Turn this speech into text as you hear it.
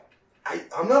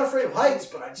I'm not afraid of heights,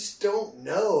 but I just don't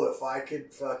know if I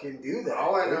could fucking do that.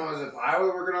 All I know is if I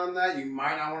was working on that, you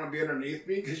might not want to be underneath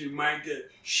me because you might get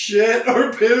shit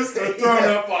or pissed or thrown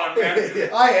up on, man. Yeah.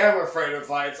 I am afraid of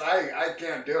heights. I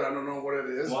can't do it. I don't know what it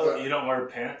is. Well, you don't wear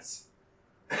pants?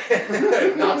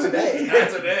 Not today. Not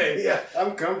today. Yeah.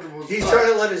 I'm comfortable. He's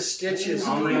trying to let his stitches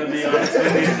I'm breathe. going to be honest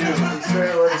with you, too. He's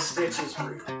trying to let his stitches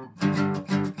breathe.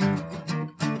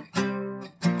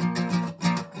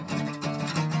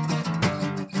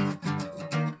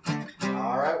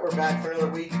 Alright, we're back for another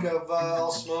week of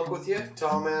I'll Smoke With You.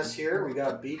 Tom Ass here. We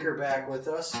got Beaker back with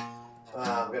us. We've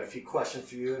got a few questions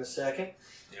for you in a second.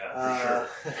 Yeah,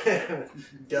 for sure.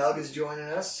 Doug is joining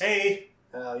us. Hey!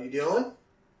 How you doing?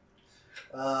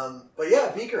 But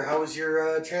yeah, Beaker, how was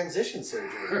your transition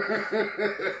surgery?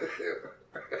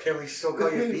 Can we still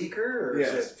call you Beaker? Or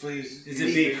yes, is it, please. Is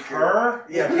it Beaker?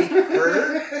 Yeah, Beaker.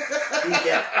 Beaker.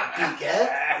 Yeah.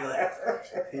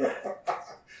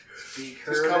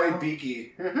 Beaker. Just call me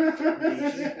Beaky.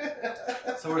 Beaky.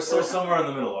 So we're still somewhere in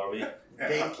the middle, are we?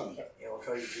 Binky. Yeah, we'll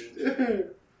call you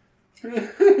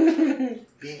Binky.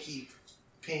 Binky.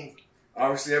 Pink.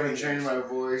 Obviously, I haven't changed my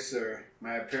voice or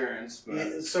my appearance, but...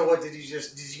 Yeah, so what, did you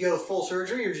go full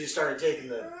surgery, or did you start taking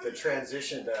the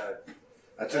transition to...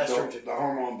 I took the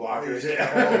hormone blockers.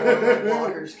 Hormone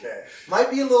blockers, okay.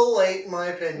 Might be a little late, in my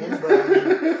opinion, but I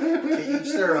mean, to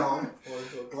each their own.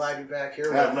 We're glad you're back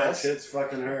here with My us. tits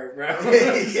fucking hurt, bro.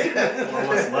 Yeah. Or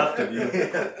what's left of you.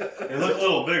 Yeah. They look a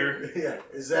little bigger. Yeah.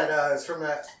 Is that it's from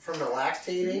the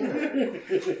lactating?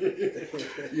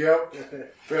 Yep.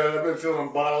 Bro, I've been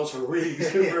filling bottles for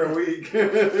weeks. For a week. Well,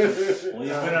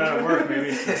 you've been out at work, maybe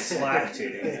it's just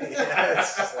slactating. Yeah,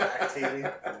 it's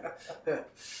lactating.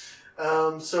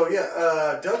 So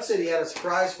yeah, Doug said he had a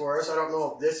surprise for us. I don't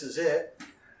know if this is it,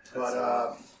 but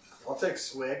I'll take a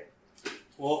swig.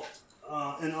 Well,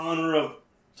 in honor of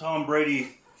Tom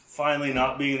Brady finally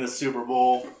not being in the Super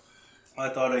Bowl, I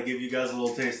thought I'd give you guys a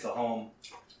little taste of home.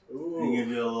 Ooh. And give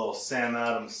you a little Sam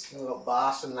Adams. A little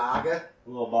Boston Lager. A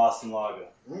little Boston Lager.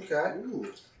 Okay.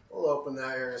 Ooh. We'll open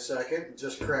that here in a second.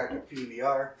 Just cracked a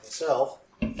PBR myself.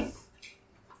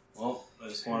 Well, I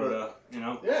just wanted to,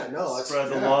 that's spread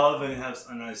the love and have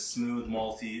a nice smooth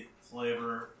malty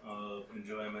flavor of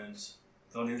enjoyment.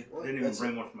 Didn't even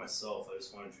bring one for myself. I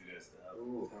just wanted you guys to have.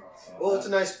 Ooh. Well, it's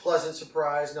a nice, pleasant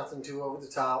surprise. Nothing too over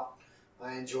the top.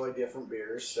 I enjoy different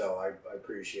beers, so I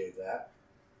appreciate that.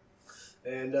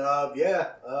 And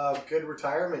good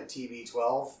retirement,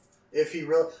 TB12.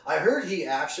 I heard he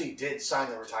actually did sign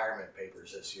the retirement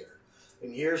papers this year.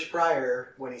 In years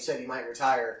prior, when he said he might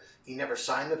retire, he never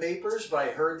signed the papers, but I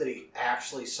heard that he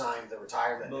actually signed the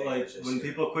retirement papers this when year.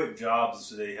 people quit jobs,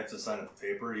 do they have to sign a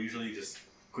paper? Usually you just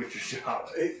quit your job.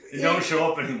 You don't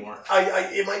show up anymore.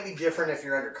 It might be different if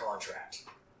you're under contract.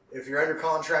 If you're under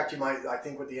contract, you might, I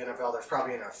think with the NFL, there's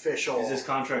probably an official... Is this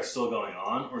contract still going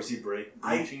on, or is he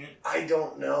breaching it? I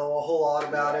don't know a whole lot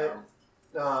about it.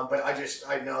 But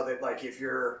I know that, like, if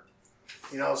you're,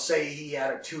 say he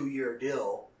had a 2-year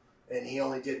deal, and he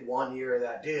only did 1 year of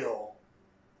that deal,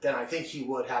 then I think he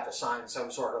would have to sign some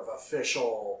sort of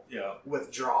official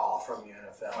withdrawal from the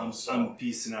NFL. I'm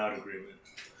piecing out agreement.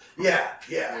 Yeah.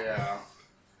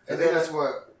 I think that's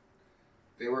what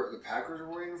the Packers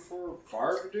were waiting for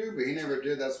Favre to do, but he never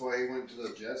did. That's why he went to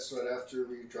the Jets right after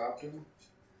we dropped him.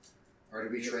 Or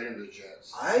did we trade him to the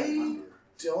Jets? I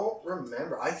don't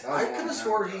remember. I could have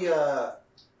swore he... I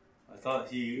thought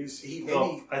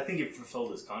I think he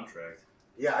fulfilled his contract.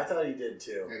 Yeah, I thought he did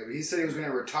too. Yeah, but he said he was going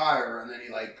to retire, and then he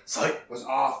was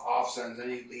off since. Then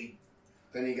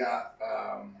he got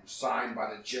signed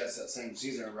by the Jets that same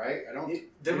season, right?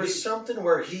 There was something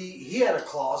where he had a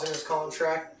clause in his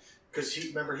contract because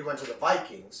he went to the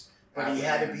Vikings, but he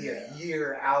had to be a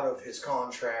year out of his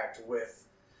contract with.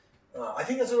 I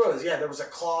think that's what it was. Yeah, there was a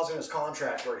clause in his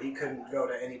contract where he couldn't go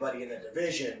to anybody in the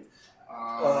division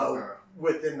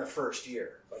within the first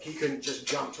year. Like, he couldn't just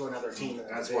jump to another team in the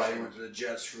That's division. why he went to the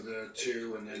Jets for the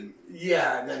 2, and then...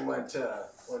 Yeah, and then went to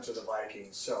the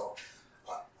Vikings. So,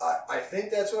 I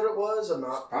think that's what it was. I'm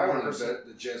not... Probably one of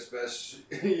the Jets' best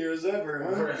years ever,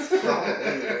 huh?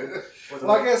 Probably.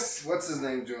 Well, I guess, what's his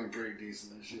name doing pretty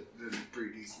decent this year?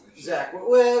 Zach,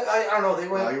 well, I don't know. They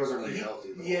went... No, he wasn't really healthy,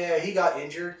 though. Yeah, he got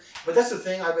injured. But that's the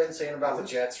thing I've been saying about the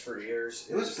Jets for years.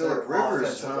 It was Phillip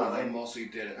Rivers, that mostly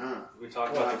did it, huh? We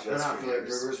talked about the Jets not for Phillip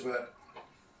years. Rivers, but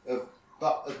the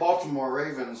Baltimore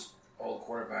Ravens old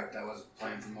quarterback that was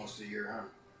playing for most of the year, huh?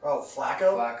 Oh,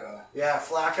 Flacco? Flacco. Yeah,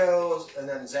 Flacco, and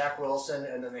then Zach Wilson,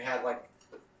 and then they had,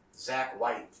 Zach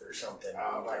White or something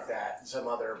like that. Some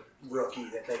other rookie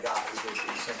that they got who did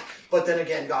decent. But then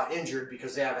again got injured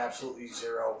because they have absolutely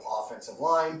zero offensive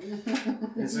line.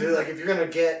 And so like if you're going to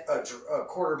get a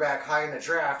quarterback high in the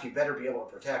draft, you better be able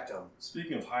to protect them.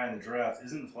 Speaking of high in the draft,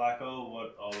 isn't Flacco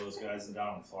what all those guys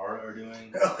down in Florida are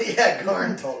doing? Oh yeah,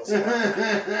 Garn told us about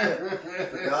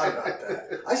that. Forgot about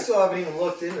that. I still haven't even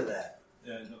looked into that.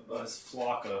 Yeah, no, it's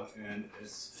Flocka, and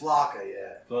it's... Flocka,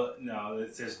 yeah. But, no,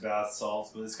 it's just bath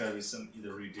salts, but it's got to be some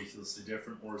either ridiculously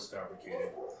different or it's fabricated.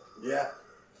 Yeah.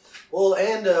 Well,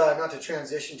 and not to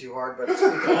transition too hard, but... Too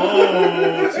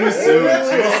soon.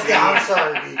 Okay, I'm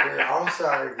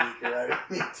sorry, Beaker. I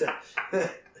didn't mean to...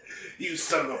 You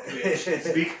son of a bitch.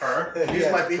 Speak her.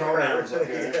 Use my pronouns,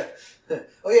 okay? Yeah.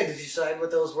 Oh, yeah, did you decide what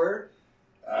those were?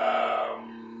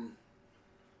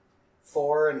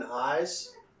 4 and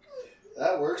eyes?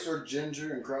 That works, or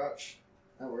ginger and crotch.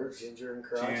 That works. Ginger and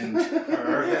crotch.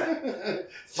 Ginger.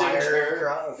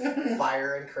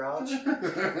 Fire and crotch.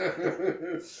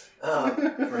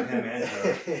 For him and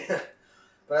her.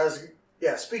 But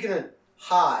speaking of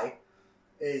high,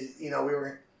 is we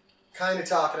were kind of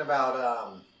talking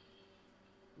about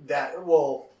that.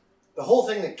 Well, the whole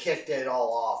thing that kicked it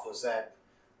all off was that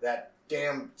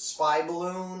damn spy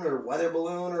balloon or weather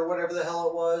balloon or whatever the hell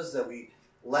it was that we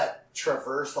let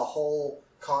traverse the whole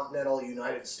continental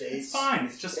United States. It's fine.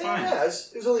 It's just fine. Yeah,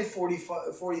 it was only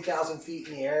 40,000 feet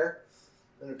in the air,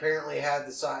 and apparently had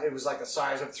the size. It was like the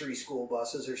size of 3 school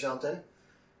buses or something.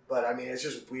 But I mean, it's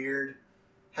just weird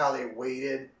how they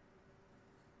waited,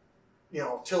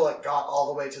 till it got all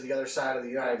the way to the other side of the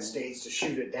United States to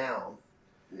shoot it down.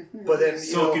 But then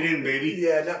soak it in, baby.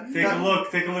 Yeah, take a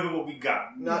look at what we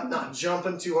got. Not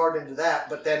jumping too hard into that,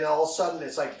 but then all of a sudden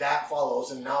it's like that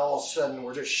follows, and now all of a sudden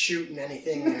we're just shooting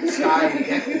anything in the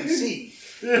sky we see.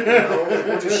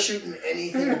 We're just shooting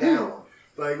anything down.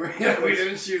 Like we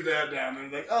didn't shoot that down,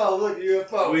 and like, oh look,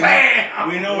 UFO.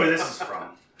 We know where this is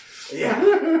from. Yeah,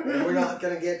 and we're not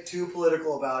gonna get too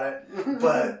political about it,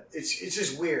 but it's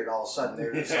just weird. All of a sudden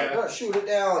they're just like, oh, shoot it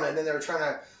down, and then they're trying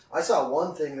to. I saw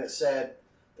one thing that said.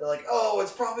 They're like, oh,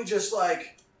 it's probably just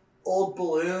like old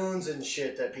balloons and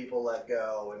shit that people let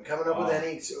go, and coming up with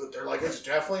any. They're like, it's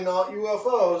definitely not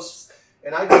UFOs.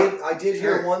 And I did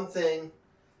hear one thing.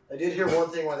 I did hear one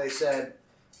thing where they said,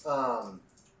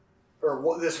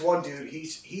 this one dude, he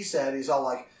said he's all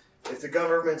like, if the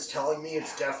government's telling me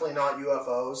it's definitely not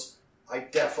UFOs, I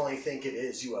definitely think it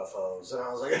is UFOs. And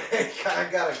I was like, hey, kind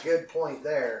of got a good point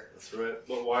there. That's right.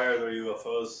 But why are there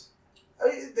UFOs?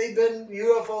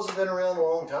 UFOs have been around a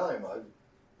long time.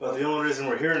 But the only reason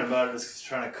we're hearing about it is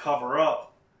trying to cover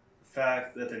up the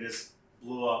fact that they just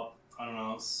blew up,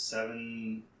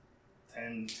 7,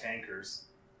 10 tankers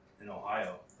in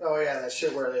Ohio. Oh yeah, that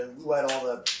shit where they let all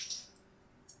the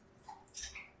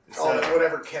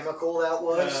whatever chemical that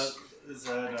was. Is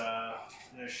that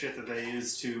shit that they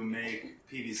use to make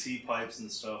PVC pipes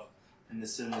and stuff, and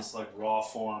it's in this like raw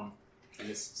form, and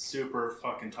it's super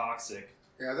fucking toxic.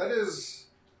 Yeah, that is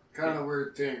kind of a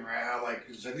weird thing, right? How,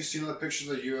 have you seen all the pictures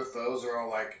of UFOs? They're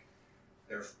all,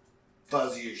 they're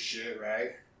fuzzy as shit,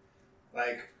 right?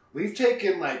 We've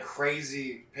taken,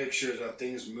 crazy pictures of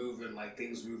things moving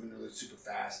really super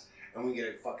fast, and we get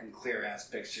a fucking clear-ass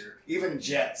picture. Even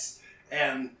jets.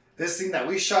 And this thing that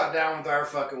we shot down with our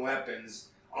fucking weapons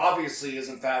obviously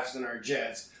isn't faster than our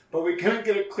jets, but we couldn't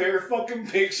get a clear fucking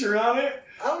picture on it.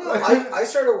 I don't know. I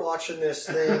started watching this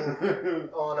thing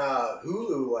on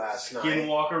Hulu last night.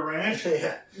 Skinwalker Ranch?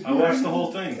 Yeah. I watched the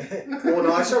whole thing. Well,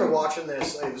 no, I started watching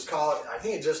this. It was called, I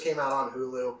think it just came out on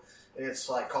Hulu, and it's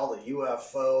called the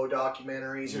UFO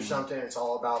documentaries or something. It's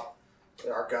all about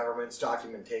our government's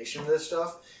documentation of this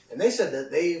stuff. And they said that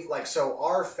they've,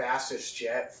 our fastest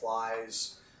jet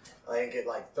flies, I think, at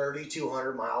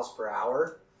 3,200 miles per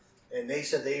hour. And they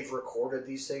said they've recorded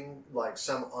these things,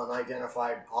 some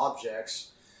unidentified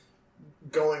objects,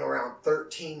 going around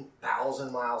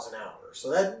 13,000 miles an hour.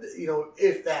 So that,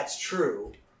 if that's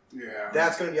true,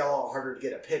 that's going to be a lot harder to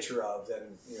get a picture of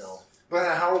than,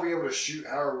 But how are we able to shoot?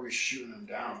 How are we shooting them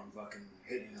down and fucking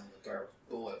hitting them with our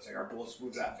bullets? Our bullets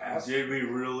move that fast? Did we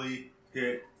really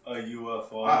hit a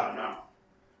UFO? I don't know.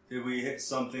 Did we hit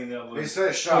something that was they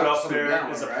said shot put up there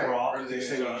down, as a right? prop? Or did they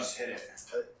say you just hit it?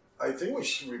 I think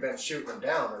we've been shooting them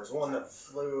down. There's one that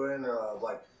flew in,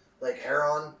 Lake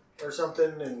Huron or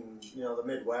something in, the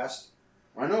Midwest.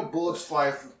 I know bullets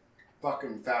fly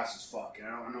fucking fast as fuck. I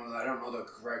don't know the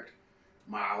correct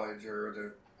mileage or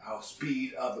the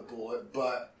speed of the bullet,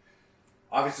 but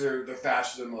obviously they're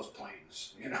faster than most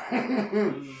planes,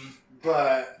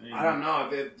 But I don't know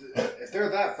if they're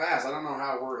that fast. I don't know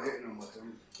how we're hitting them with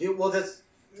them. Yeah, well,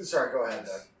 Sorry, go ahead,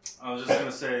 Doug. I was just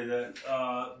going to say that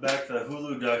back to the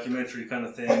Hulu documentary kind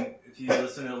of thing, if you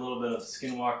listen to a little bit of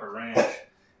Skinwalker Ranch,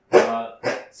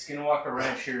 Skinwalker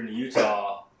Ranch here in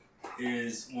Utah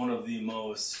is one of the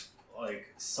most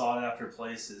sought after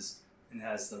places and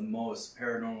has the most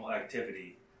paranormal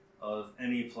activity of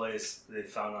any place they've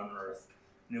found on Earth.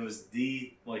 And it was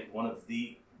one of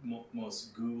the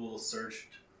most Google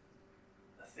searched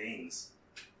things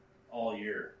all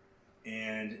year.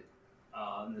 And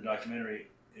in the documentary,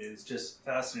 it's just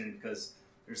fascinating because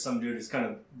there's some dude who's kind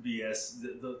of BS.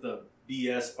 The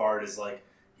BS part is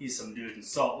he's some dude in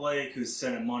Salt Lake who's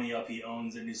sending money up, he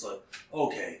owns it, and he's like,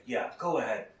 okay, yeah, go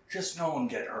ahead, just no one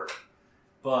get hurt.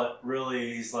 But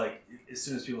really, he's like, as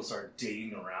soon as people start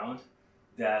digging around,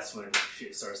 that's when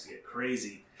shit starts to get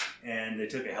crazy. And they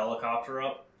took a helicopter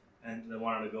up, and they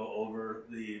wanted to go over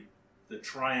the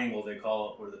triangle, they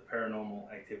call it, where the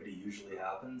paranormal activity usually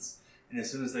happens. And as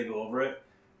soon as they go over it,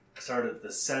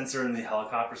 the sensor in the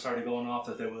helicopter started going off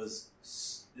that they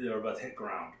were about to hit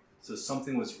ground. So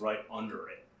something was right under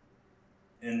it.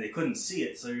 And they couldn't see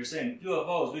it. So you're saying,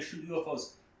 UFOs, we shoot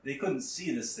UFOs. They couldn't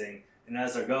see this thing. And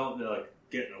as they're going, they're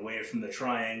getting away from the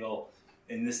triangle.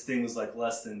 And this thing was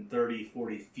less than 30,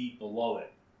 40 feet below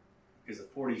it. Because at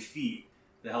 40 feet,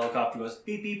 the helicopter goes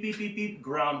beep, beep, beep, beep, beep,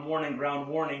 ground warning, ground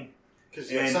warning. Because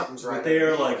something's right. But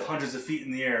they're hundreds of feet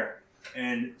in the air.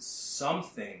 And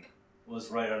something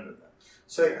was right under them.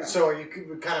 So are you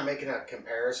kind of making a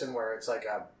comparison where it's I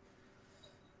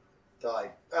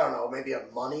don't know, maybe a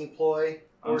money ploy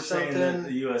or something? I'm saying that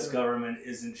the U.S. government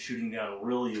isn't shooting down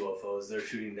real UFOs; they're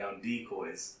shooting down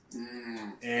decoys.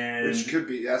 And which could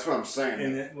be. That's what I'm saying.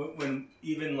 And when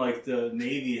even the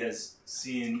Navy has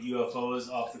seen UFOs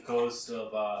off the coast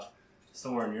of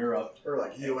somewhere in Europe, or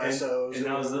USOs, and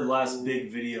that was the last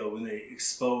big video when they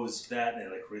exposed that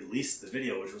and they released the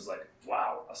video, which was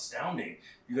wow, astounding!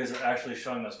 You guys are actually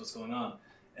showing us what's going on.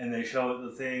 And they show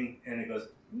the thing, and it goes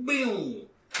boom.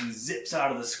 And zips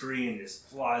out of the screen and just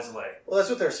flies away. Well, that's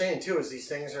what they're saying too. Is these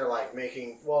things are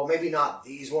making, well, maybe not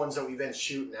these ones that we've been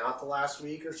shooting out the last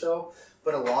week or so,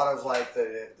 but a lot of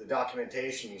the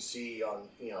documentation you see on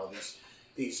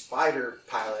these fighter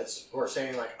pilots who are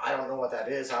saying I don't know what that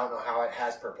is. I don't know how it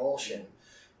has propulsion.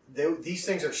 These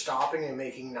things are stopping and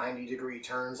making 90-degree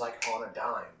turns on a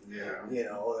dime. Yeah.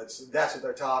 That's what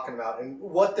they're talking about. And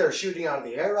what they're shooting out of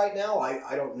the air right now,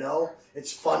 I don't know.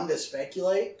 It's fun to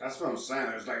speculate. That's what I'm saying.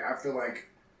 There's I feel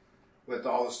with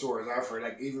all the stories I've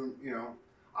heard, even,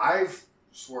 I've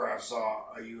swear I saw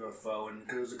a UFO, and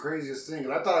because it was the craziest thing.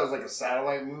 And I thought it was a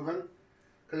satellite moving,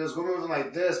 because it was moving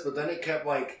like this, but then it kept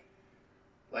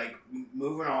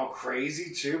moving all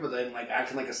crazy too, but then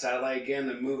acting like a satellite again,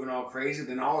 then moving all crazy.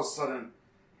 Then all of a sudden,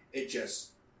 it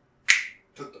just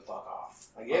took the fuck off.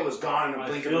 It was gone in a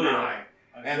blink of an eye.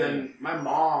 And then my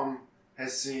mom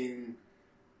has seen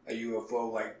a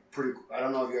UFO pretty. I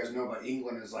don't know if you guys know, but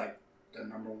England is one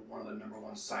of the number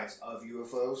one sites of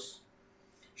UFOs.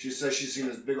 She says she's seen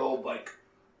this big old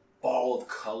ball of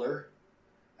color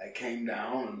that came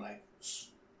down and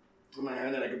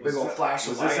and then a big old flash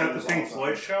of light. Was this at the Pink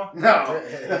Floyd show?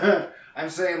 No. I'm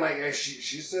saying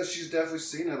she says she's definitely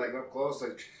seen it up close.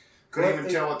 Couldn't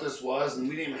even tell what this was, and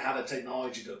we didn't even have the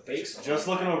technology to fake something. Just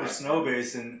looking over Snow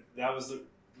Basin, that was the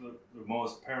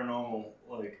most paranormal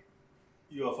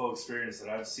UFO experience that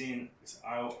I've seen.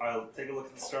 I'll take a look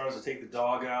at the stars. I take the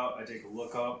dog out. I take a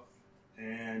look up,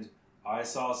 and I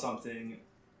saw something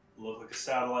look like a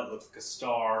satellite, look like a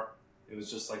star. It was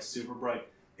just super bright,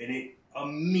 and it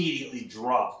immediately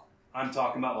dropped. I'm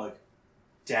talking about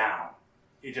down.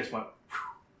 It just went,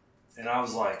 and I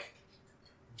was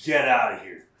get out of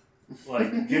here.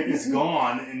 It's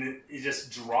gone, and it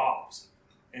just dropped.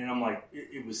 And I'm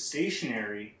it was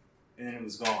stationary, and then it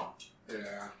was gone.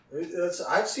 Yeah.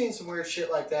 I've seen some weird shit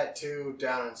like that too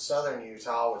down in southern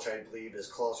Utah, which I believe is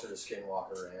closer to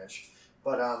Skinwalker Ranch.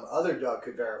 But other Doug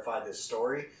could verify this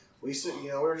story. We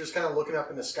were just kind of looking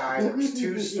up in the sky. There was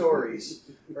two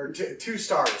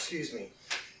stars, excuse me,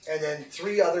 and then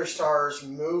three other stars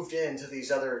moved into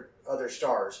these other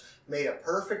stars, made a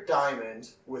perfect diamond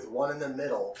with one in the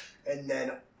middle, and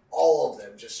then all of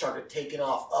them just started taking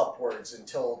off upwards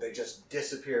until they just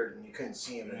disappeared and you couldn't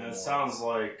see them anymore. It sounds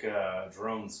like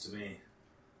drones to me.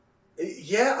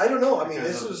 Yeah, I don't know. I mean,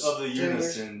 because this was of the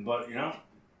unison, but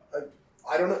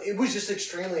I don't know. It was just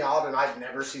extremely odd, and I've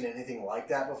never seen anything like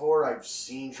that before. I've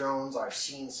seen drones. I've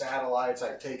seen satellites.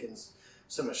 I've taken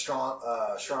some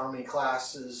astronomy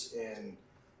classes in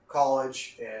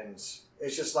college, and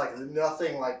it's just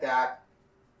nothing like that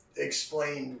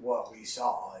explained what we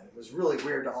saw, and it was really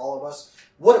weird to all of us.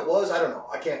 What it was, I don't know.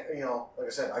 I can't, like I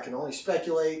said, I can only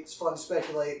speculate. It's fun to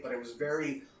speculate, but it was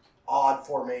very odd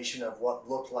formation of what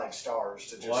looked like stars.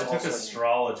 To just I took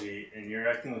astrology, and you're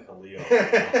acting like a Leo.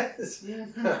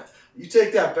 You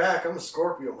take that back. I'm a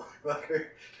Scorpio, motherfucker.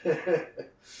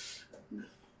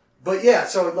 But yeah,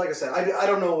 so like I said, I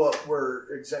don't know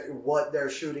what they're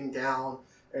shooting down,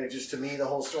 and it just, to me, the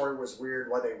whole story was weird.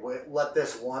 Why they let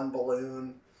this one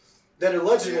balloon that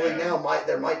allegedly now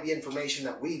there might be information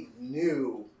that we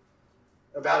knew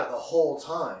about it the whole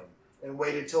time, and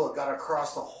waited till it got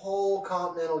across the whole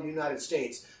continental United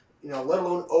States, let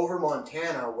alone over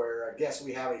Montana, where I guess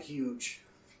we have a huge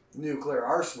nuclear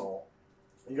arsenal.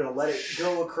 You're going to let it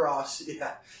go across,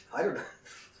 I don't know.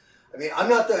 I mean, I'm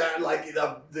not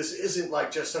this isn't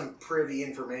like just some privy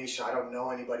information. I don't know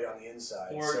anybody on the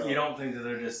inside. Or you don't think that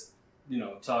they're just,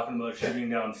 talking about shooting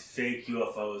down fake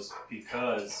UFOs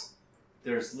because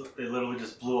they literally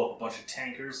just blew up a bunch of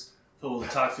tankers filled with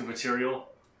toxic material?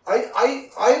 I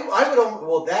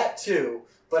would, that too,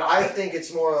 but I think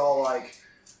it's more all like,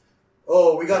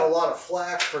 oh, we got a lot of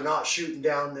flack for not shooting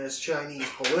down this Chinese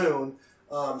balloon,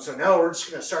 so now we're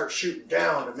just going to start shooting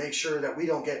down to make sure that we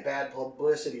don't get bad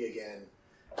publicity again.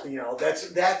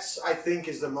 That's I think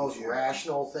is the most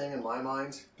rational thing in my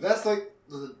mind. That's like,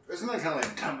 isn't that kind of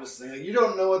like the dumbest thing? Like, you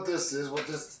don't know what this is, what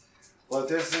this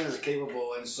thing is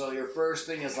capable, and so your first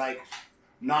thing is like,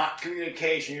 not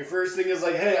communication. Your first thing is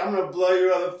like, hey, I'm going to blow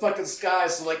you out of the fucking sky.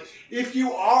 So, like, if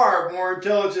you are more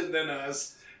intelligent than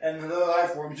us and the other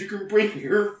life forms, you can bring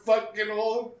your fucking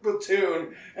whole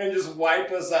platoon and just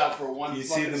wipe us out for one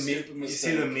stupid mistake. You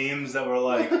see the memes that were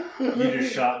like, you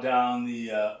just shot down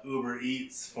the Uber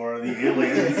Eats for the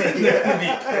aliens and they're going to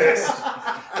be pissed.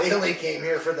 They only came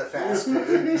here for the fast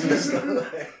food.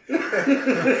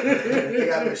 They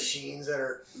got machines that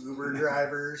are Uber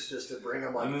drivers just to bring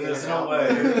them on. There's no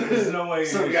way.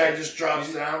 Some guy just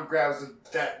drops down, grabs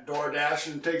that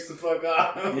DoorDash and takes the fuck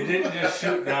off. You didn't just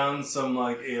shoot down some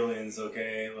aliens,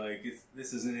 okay?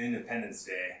 This is an Independence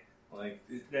Day.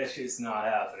 That shit's not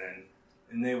happening,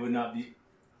 and they would not be.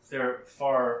 They're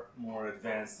far more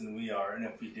advanced than we are, and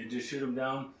if we did just shoot them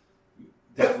down,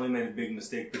 definitely made a big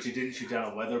mistake. But you didn't shoot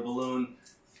down a weather balloon.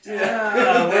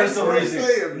 Where's the reason?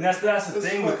 And that's the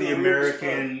thing with the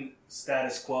American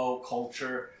status quo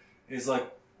culture is like,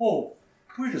 oh,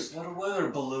 we just let a weather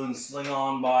balloon sling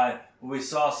on by. We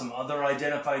saw some other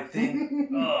identified thing.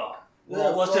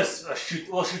 Let's just shoot.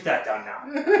 We'll shoot that down now.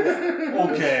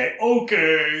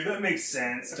 Okay, that makes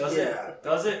sense. Does it?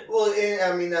 Does it? Well,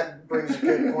 I mean that brings a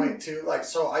good point too.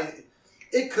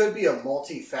 It could be a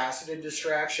multifaceted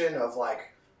distraction of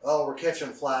we're catching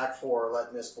flack for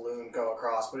letting this balloon go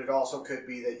across, but it also could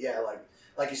be that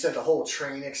like you said, the whole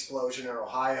train explosion in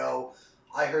Ohio.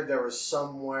 I heard there was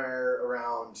somewhere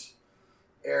around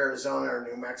Arizona or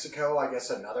New Mexico, I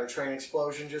guess another train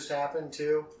explosion just happened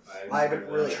too. I haven't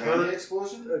really heard an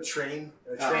explosion. A train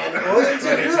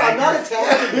explosion. I'm not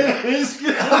attacking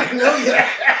you. I know you.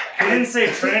 He didn't say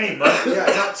tranny, but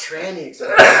not tranny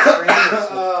explosion.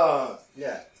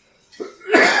 Yeah.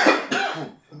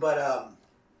 But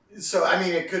so I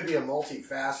mean, it could be a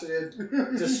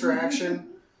multifaceted distraction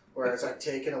where it's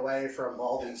taken away from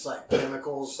all these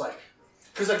chemicals,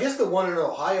 because I guess the one in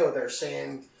Ohio they're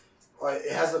saying.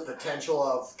 It has the potential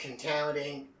of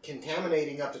contaminating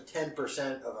up to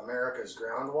 10% of America's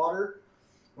groundwater,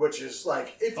 which is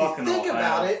if you think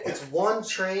about it, it's one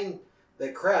train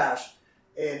that crashed,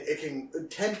 and it can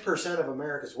 10% of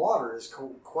America's water is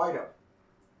quite a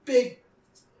big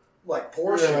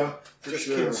portion, just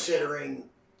considering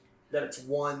that it's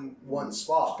one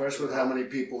spot. Especially with how many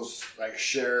people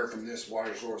share from this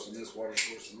water source and this water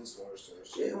source and this water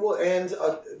source. Yeah, well, and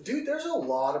dude, there's a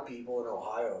lot of people in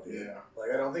Ohio, dude. Yeah.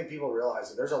 I don't think people realize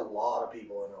it. There's a lot of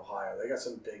people in Ohio. They got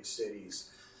some big cities.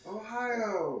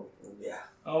 Ohio. Yeah.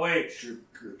 Oh wait. Yeah.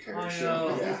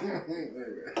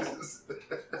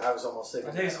 I was almost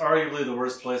thinking. I think it's arguably the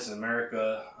worst place in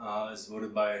America, as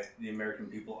voted by the American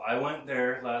people. I went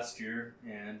there last year,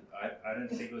 and I didn't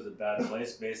think it was a bad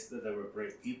place, based that there were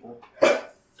great people.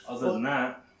 Other than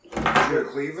that, did you go to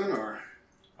Cleveland or?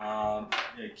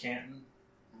 Canton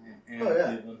and yeah.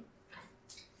 Cleveland.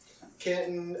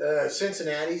 Canton,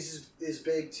 Cincinnati's is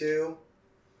big too.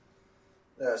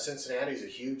 Cincinnati's a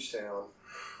huge town.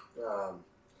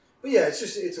 But yeah,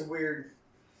 it's a weird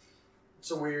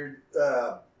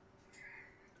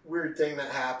thing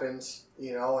that happens,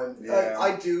 and yeah.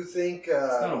 I do think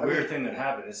it's not a weird thing that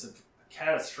happened. It's a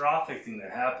catastrophic thing that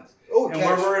happens. Oh, and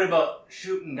we're worried about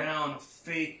shooting down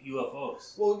fake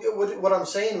UFOs. Well, what I'm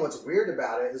saying, what's weird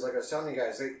about it is, like I was telling you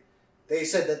guys, they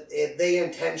said that they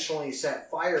intentionally set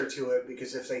fire to it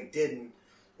because if they didn't,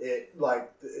 it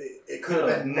could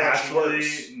have been naturally much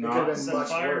worse. It could not have been set much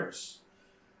fire. worse.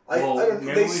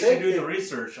 Maybe we should do the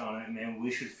research on it, man. We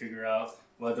should figure out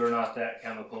whether or not that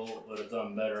chemical would have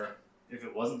done better if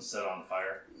it wasn't set on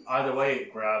fire. Either way,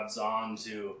 it grabs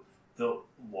onto the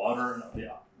water,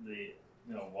 the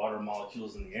water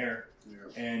molecules in the air,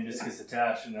 and just gets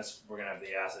attached, and we're gonna have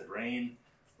the acid rain.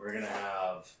 We're gonna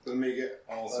have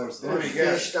all sorts of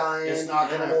fish dying. It's not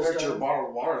gonna affect your dying.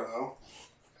 bottled water though,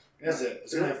 is it?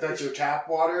 It's gonna affect your tap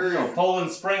water.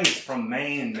 Poland Springs from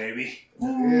Maine, maybe.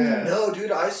 Yeah. No,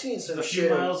 dude, I seen some a shit.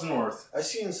 few miles north. I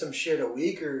seen some shit a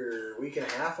week and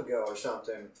a half ago or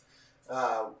something,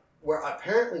 where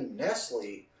apparently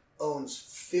Nestle owns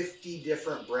 50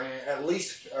 different brands, at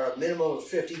least a minimum of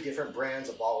 50 different brands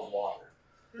of bottled water.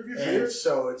 And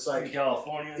so it's like in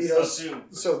California,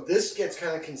 so this gets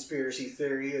kind of conspiracy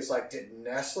theory. Is like, did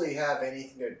Nestle have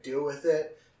anything to do with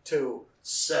it to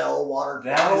sell water?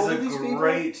 That is a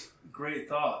great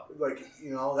thought. Like,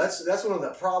 that's one of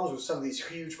the problems with some of these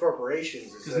huge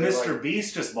corporations. Because Mr.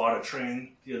 Beast just bought a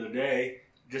train the other day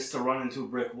just to run into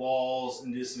brick walls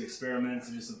and do some experiments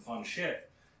and do some fun shit.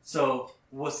 So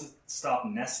what's to stop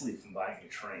Nestle from buying a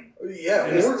train? Yeah,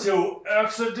 just to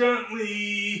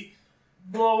accidentally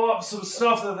blow up some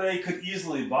stuff that they could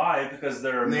easily buy because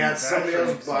they're and they had somebody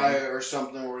else buy it or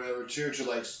something or whatever too, to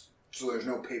like, so there's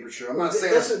no paper trail. I'm not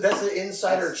saying that's the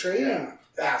insider trading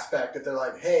aspect that they're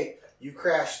like, hey, you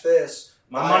crashed this.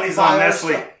 My money's on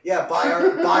Nestle. Buy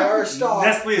our stock.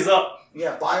 Nestle's up.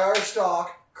 Yeah, buy our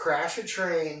stock. Crash a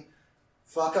train.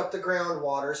 Fuck up the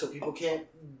groundwater so people can't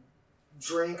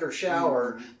drink or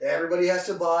shower. Mm-hmm. Everybody has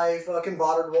to buy fucking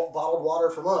bottled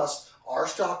water from us. Our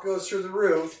stock goes through the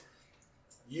roof.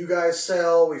 You guys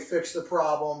sell. We fix the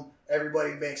problem.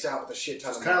 Everybody makes out with a shit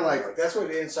ton of money. Kind of like that's what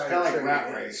the insider kind of like trading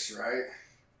rat race, right?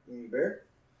 You need a beer?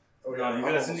 Oh, no, you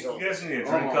guys need a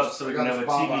drink up so we can have a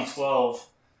TB12.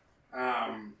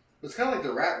 It's kind of like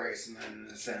the rat race in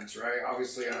a sense, right?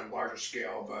 Obviously on a larger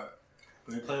scale, but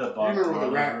can we play the Bob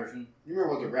version? You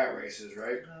remember what the rat race is,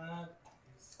 right?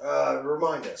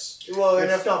 Remind us. Well, and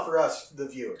if not for us, the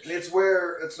viewers. It's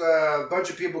where it's a bunch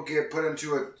of people get put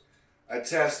into a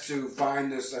test to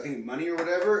find this, I think, money or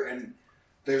whatever, and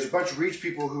there's a bunch of rich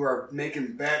people who are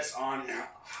making bets on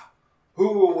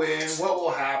who will win, what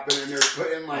will happen, and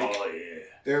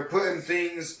they're putting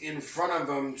things in front of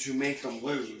them to make them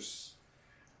lose.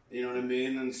 You know what I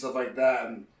mean, and stuff like that.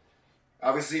 And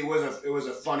obviously, it was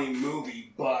a funny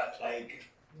movie, but like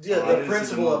the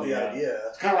principle of the idea.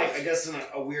 It's kind of like, I guess, in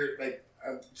a weird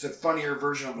it's a funnier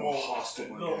version of a hostile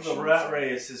one. The rat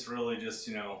race is really just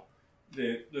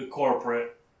the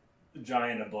corporate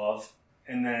giant above,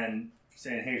 and then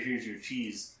saying, "Hey, here's your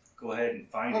cheese. Go ahead and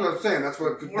find it." Well, I'm saying that's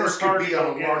what this could be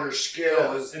on a larger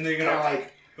scale. Is and they're gonna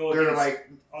they're like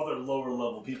other lower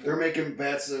level people. They're making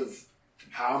bets of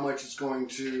how much it's going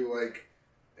to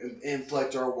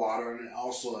inflect our water, and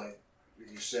also like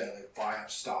you said, buy up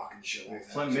stock and shit like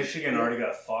that. Flint, Michigan already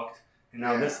got fucked, and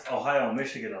now this Ohio and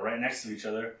Michigan are right next to each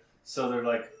other, so they're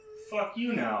like, "Fuck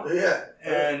you now." Yeah,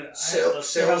 and let's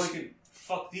see how we can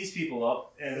fuck these people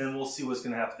up, and then we'll see what's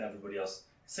going to happen to everybody else.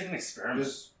 It's like an experiment.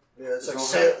 It's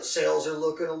like sales are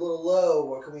looking a little low.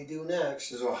 What can we do next?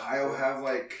 Does Ohio have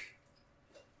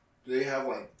do they have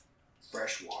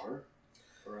fresh water?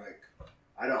 Or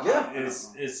I don't know. Yeah.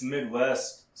 It's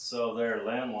Midwest, so they're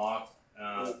landlocked.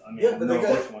 But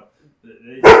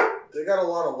they got a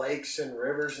lot of lakes and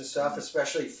rivers and stuff,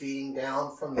 especially feeding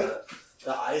down from the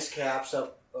ice caps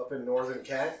up in northern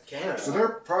Canada. So they're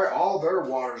probably all their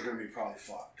water is going to be probably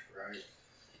fucked, right?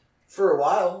 For a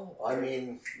while. I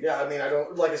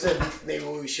don't, like I said, maybe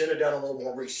we should have done a little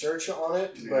more research on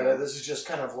it, but this is just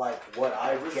kind of like what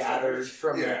I've gathered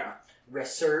from the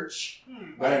research.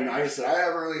 I didn't know. I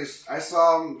haven't really, I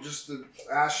saw just the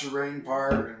acid rain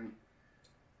part, and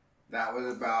that was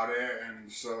about it, and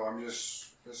so I'm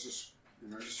just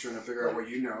trying to figure out what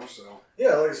you know, so.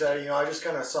 Yeah, like I said, I just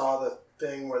kind of saw the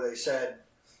thing where they said,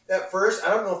 at first,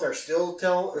 I don't know if they're still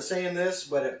saying this,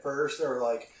 but at first they were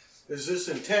like, is this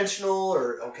intentional,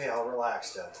 or, okay, I'll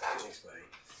relax, Doug. Thanks, buddy.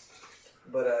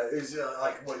 But it's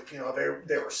like, what,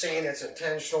 they were saying it's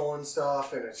intentional and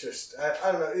stuff, and it's just,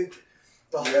 I don't know,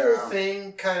 the whole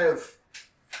thing kind of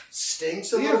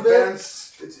stinks a little bit. It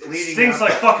stinks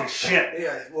like fucking shit.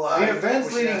 Yeah, well, the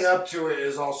events leading up to it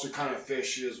is also kind of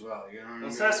fishy as well. You know what I mean?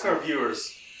 Let's ask our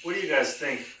viewers. What do you guys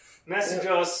think? Message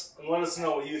us and let us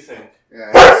know what you think. Yeah,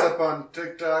 hit us up on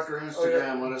TikTok or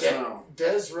Instagram. Let us know.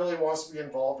 Des really wants to be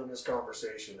involved in this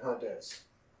conversation, huh, Des?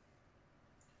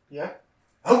 Yeah?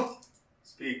 Oh!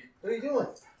 Speak. What are you doing?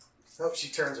 Oh, she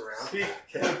turns around. Speak.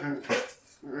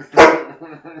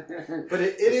 But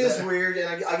it is weird,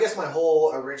 and I guess my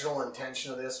whole original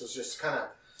intention of this was just to kind of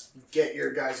get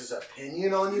your guys'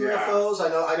 opinion on UFOs.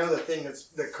 Yeah. I know the thing that's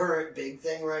the current big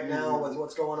thing right now with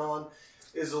what's going on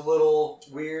is a little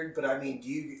weird, but I mean,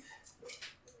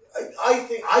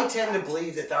 I tend to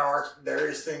believe that there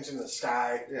is things in the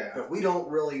sky that we don't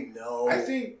really know. I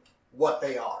think what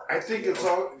they are. I think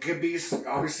could be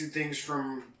obviously things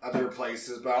from other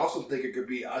places, but I also think it could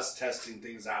be us testing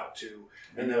things out too,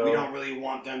 and then we don't really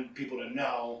want people to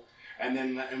know,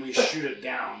 and we shoot it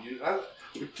down,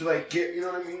 to like get, you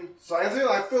know what I mean? So I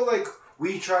feel like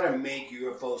we try to make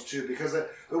UFOs too, because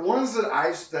the ones that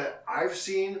I've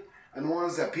seen and the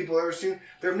ones that people have ever seen,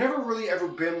 they've never really ever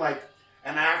been like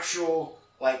an actual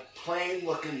like plane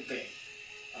looking thing.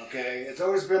 Okay, it's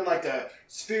always been like a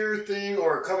sphere thing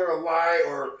or a color of light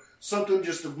or something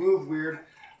just to move weird.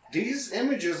 These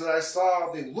images that I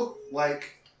saw, they look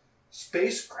like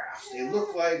spacecrafts. They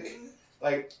look like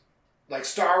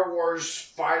Star Wars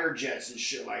fighter jets and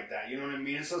shit like that. You know what I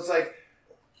mean? So it's like,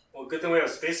 well, good thing we have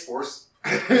Space Force.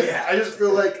 Yeah, I just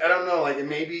feel like, I don't know, like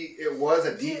maybe it was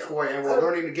a decoy and we're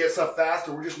learning to get stuff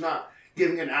faster. We're just not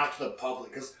giving it out to the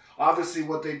public because. Obviously,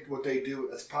 what they do,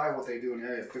 that's probably what they do in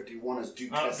Area 51 is do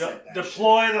tests like that.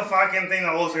 Deploy shit. The fucking thing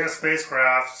that looks like a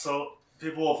spacecraft so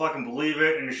people will fucking believe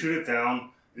it and shoot it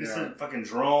down. It's a fucking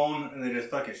drone and they just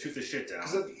fucking shoot the shit down.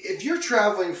 Because if you're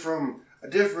traveling from a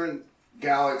different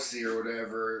galaxy or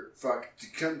whatever, to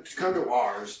come to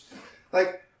ours,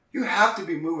 like, you have to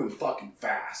be moving fucking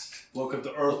fast. Welcome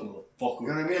to Earth, motherfucker. You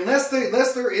know what I mean? Unless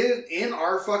they're in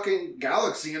our fucking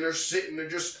galaxy and they're sitting there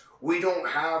just... We don't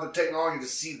have the technology to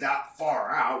see that far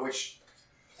out, which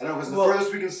I know because the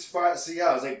furthest we can see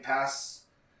out is like past.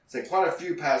 It's like quite a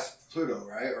few past Pluto,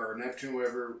 right, or Neptune,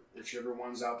 whichever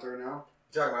one's out there now.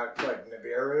 You're talking about like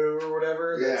Nibiru or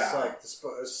whatever. Yeah. That's like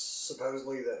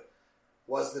supposedly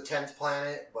was the 10th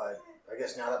planet, but I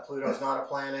guess now that Pluto's not a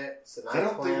planet, it's the 9th planet.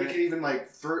 I don't think we can even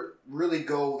really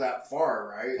go that far,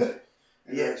 right?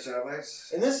 In our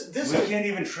satellites. And this we can't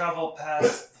even travel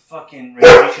past the fucking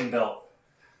radiation belt.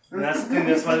 And that's the thing.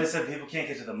 That's why they said people can't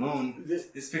get to the moon.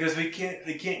 It's because they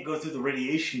can't go through the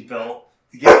radiation belt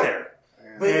to get there.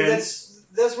 But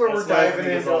that's where we're diving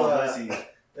into.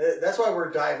 That's why we're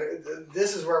diving.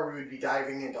 This is where we would be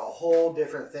diving into a whole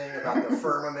different thing about the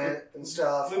firmament and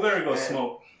stuff. We better go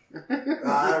smoke.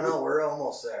 I don't know. We're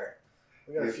almost there.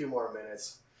 We got a few more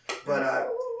minutes. But I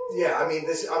mean,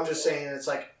 I'm just saying. It's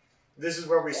like. This is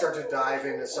where we start to dive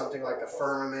into something like the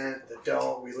firmament, the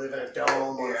dome. We live in a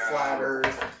dome or a flat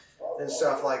Earth and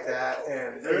stuff like that.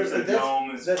 And there's a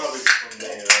dome. It's probably from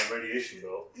the radiation,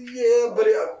 though.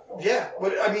 Yeah,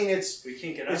 but I mean, we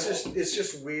can't get out. It's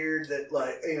just weird that,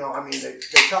 like, you know, I mean, they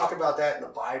talk about that in the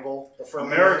Bible. The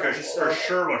firmament. America for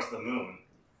sure went to the moon.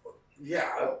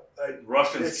 Yeah,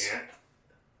 Russians can't.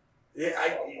 Yeah,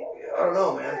 I don't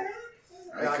know, man.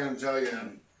 I couldn't tell you.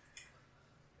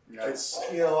 It's,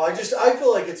 you know, I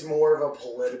feel like it's more of a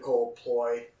political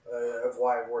ploy of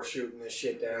why we're shooting this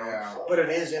shit down. Yeah. But it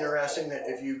is interesting that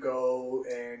if you go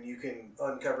and you can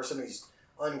uncover some of these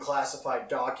unclassified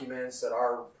documents that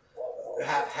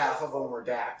have half of them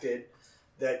redacted,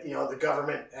 that, you know, the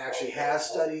government actually has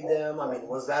studied them. I mean,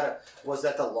 was that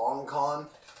the long con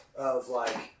of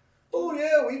like, oh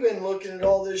yeah, we've been looking at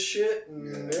all this shit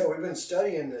and we've been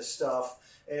studying this stuff.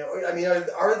 I mean,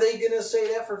 are they going to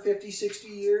say that for 50, 60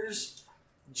 years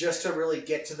just to really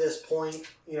get to this point,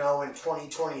 you know, in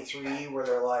 2023 where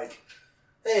they're like,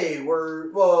 hey, we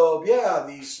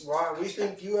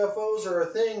think UFOs are a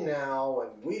thing now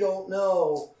and we don't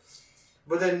know.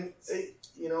 But then,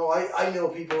 you know, I know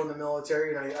people in the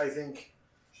military and I think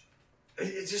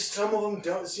it's just some of them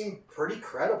don't seem pretty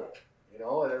credible. You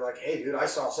know, they're like, hey, dude, I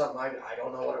saw something. I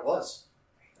don't know what it was.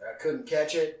 I couldn't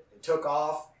catch it. Took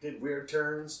off, did weird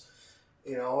turns.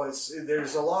 You know,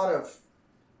 there's a lot of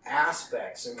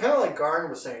aspects, and kind of like Garn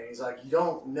was saying, he's like, you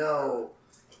don't know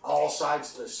all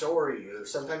sides of the story, or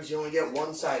sometimes you only get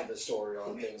one side of the story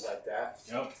on things like that.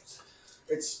 Yep.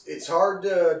 It's hard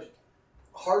to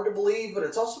believe, but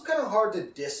it's also kind of hard to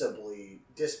disbelieve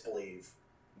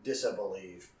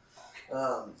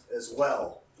as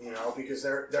well. You know, because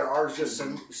there are just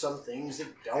some things that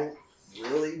don't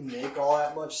really make all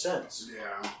that much sense.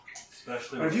 Yeah.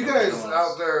 Especially if you guys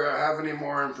out there have any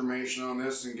more information on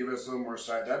this and give us a little more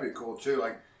insight, that'd be cool too.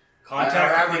 Like,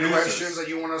 have any questions that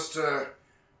you want us to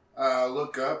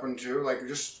look up into? Like,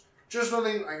 just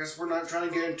nothing. I guess we're not trying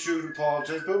to get into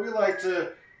politics, but we like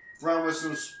to run with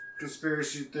some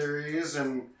conspiracy theories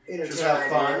and just have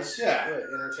fun. Yeah,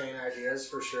 entertain ideas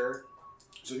for sure.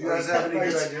 So, if you guys have any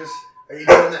good ideas, are you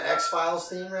doing the X-Files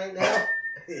theme right now?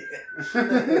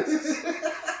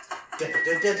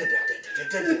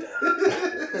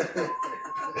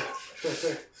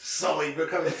 Sully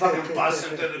becomes fucking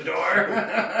busted to the door.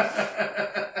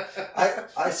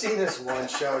 I seen this one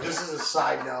show, just as a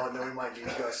side note, and then we might need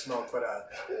to go smoke, but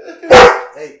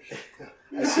hey,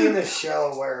 I seen this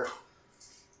show where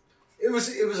it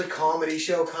was a comedy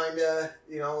show, kinda,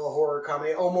 you know, a horror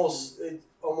comedy, almost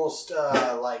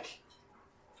like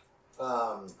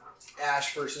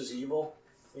Ash versus Evil,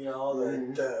 you know,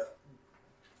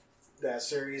 that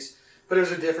series, but it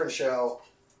was a different show,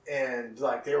 and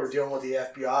like they were dealing with the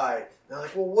FBI, and they're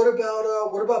like, well, what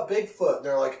about Bigfoot? And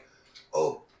they're like,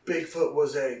 oh, Bigfoot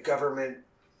was a government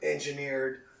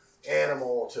engineered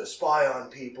animal to spy on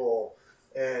people,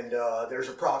 and there's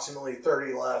approximately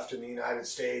 30 left in the United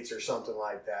States or something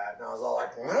like that. And I was all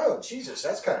like, oh, Jesus,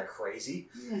 that's kind of crazy.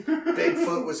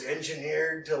 Bigfoot was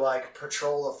engineered to like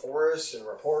patrol the forest and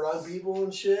report on people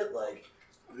and shit. Like,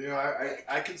 you know,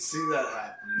 I could see that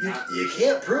happening. You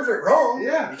can't prove it wrong.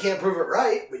 Yeah. You can't prove it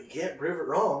right, but you can't prove it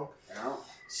wrong. Yeah.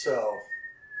 So,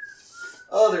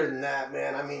 other than that,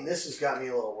 man, I mean, this has got me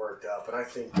a little worked up, and I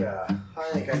think I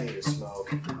need to smoke.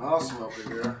 I'll smoke with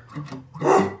you.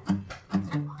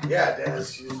 Yeah,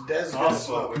 Des I'll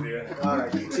smoke with you. All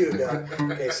right, you too, Doug.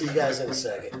 Okay, see you guys in a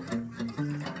second.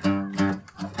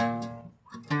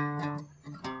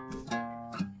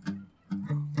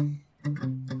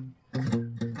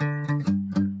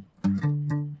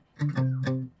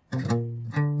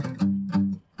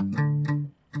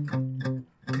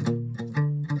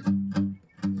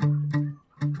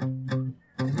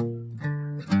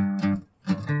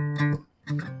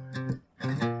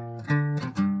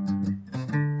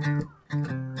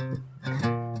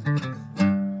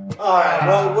 All right,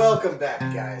 well, welcome back,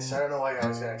 guys. I don't know why I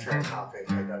was going to try and hop in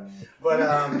here, Doug. But,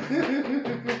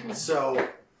 so,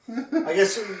 I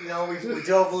guess, you know, we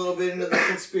dove a little bit into the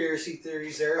conspiracy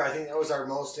theories there. I think that was our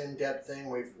most in-depth thing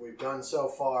we've done so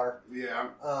far. Yeah.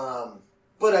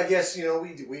 But I guess, you know,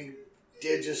 we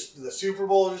did just, the Super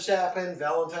Bowl just happened.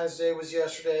 Valentine's Day was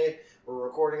yesterday. We're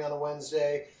recording on a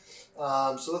Wednesday.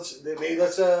 So let's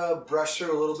brush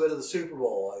through a little bit of the Super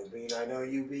Bowl. I mean, I know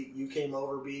you came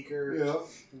over, Beaker. Yeah.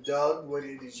 Doug,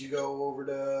 did you go over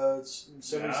to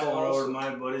somebody's I went house? over to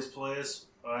my buddy's place.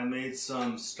 I made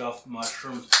some stuffed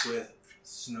mushrooms with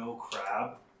snow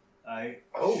crab. I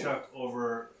chucked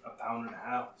over 1.5 pounds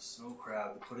of snow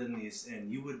crab to put in these,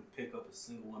 and you wouldn't pick up a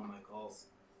single one of my calls.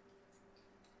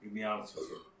 To be honest with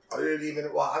you. I didn't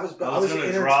even. Well, I was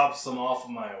going to drop some off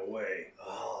on my way.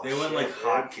 Oh, they went like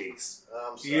hotcakes.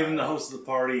 I'm sorry. Even the host of the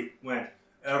party went,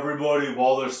 everybody,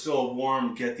 while they're still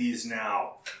warm, get these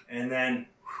now. And then,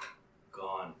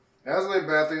 gone. That was the only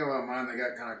bad thing about mine. They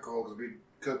got kind of cold because we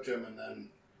cooked them, and then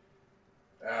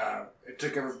it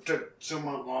took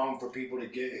somewhat long for people to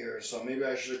get here. So maybe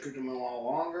I should have cooked them a little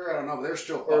longer. I don't know, but they're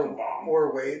still fucking bomb.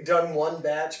 Or wait, done one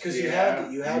batch because you had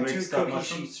You 2 cookie mushrooms?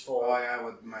 sheets full. Oh yeah,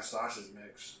 with my sausage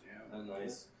mix. Yeah. Oh,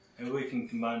 nice. Maybe we can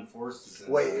combine forces.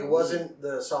 Wait, it wasn't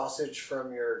the sausage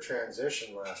from your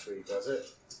transition last week, was it?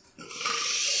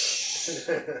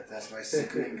 That's my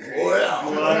secret ingredient.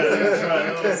 Well.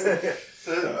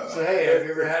 So hey, have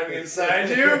you ever had me inside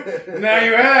you? Now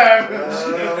you have.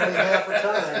 Only half the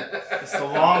time. It's the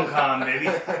long con, baby.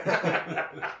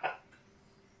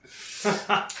 I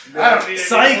don't need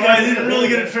Psych, I didn't really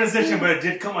get a transition, but it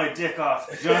did cut my dick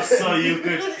off just so you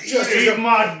could eat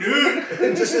my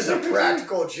dude. Just as a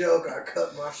practical joke, I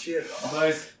cut my shit off.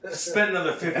 I spent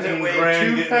another 15 weighed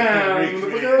grand 2 getting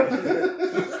the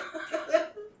pounds.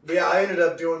 But yeah, I ended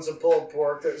up doing some pulled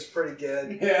pork that was pretty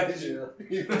good. Yeah, did you?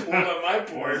 You pulled up my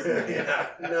pork. Yeah.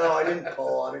 No, I didn't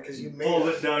pull on it because you made pulled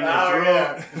it. it down your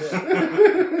Yeah.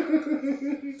 throat.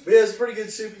 But yeah, it was a pretty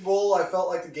good Super Bowl. I felt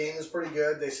like the game was pretty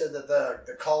good. They said that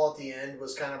the call at the end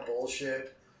was kind of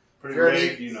bullshit. Pretty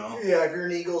rigged, you know. Yeah, if you're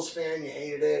an Eagles fan, you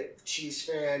hated it. Chiefs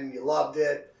fan, you loved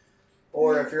it.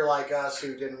 Or if you're like us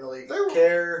who didn't really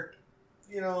care,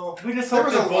 you know. We just There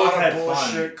hope was they a both lot had of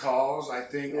fun. bullshit calls, I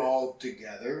think, all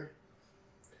together.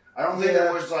 I don't think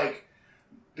there was like...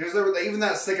 Because there was, even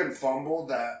that second fumble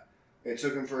that it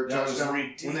took him for a That was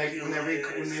touchdown. When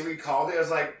they recalled it, it was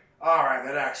like, alright,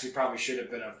 that actually probably should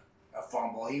have been a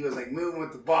fumble. He was like moving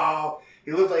with the ball.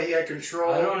 He looked like he had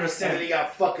control. I don't understand. And then he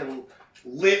got fucking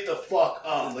lit the fuck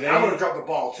up. Like, I would have dropped the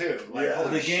ball too. Like, Yeah.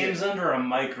 holy The game's shit. under a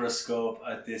microscope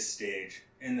at this stage.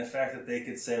 And the fact that they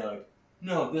could say, like,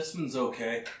 No, this one's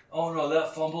okay. Oh no,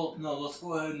 that fumble. No, let's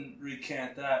go ahead and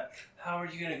recant that. How are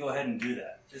you going to go ahead and do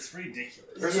that? It's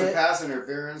ridiculous. There's some pass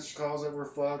interference calls that were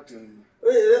fucked, and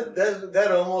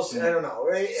that almost, I don't know.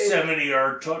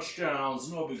 70-yard touchdowns,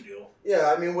 no big deal.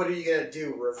 Yeah, I mean, what are you going to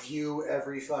do? Review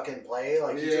every fucking play?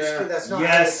 Like, that's not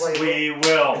yes, how you play. we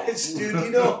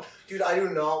will. Dude, I do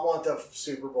not want the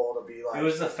Super Bowl to be like... It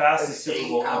was the fastest Super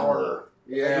Bowl ever.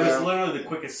 Yeah. It was literally the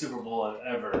quickest Super Bowl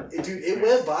ever. Dude, it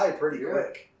went by pretty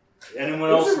quick.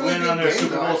 Anyone else win on their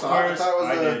Super Bowl squares?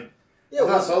 I did. Yeah, I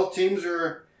thought both teams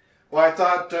were... Well, I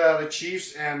thought the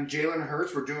Chiefs and Jalen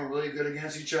Hurts were doing really good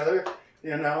against each other,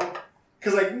 you know?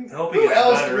 Because, like, who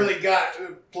else really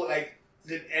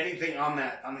did anything on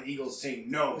the Eagles team?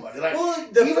 Nobody. Like,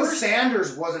 even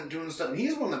Sanders wasn't doing stuff.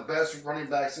 He's one of the best running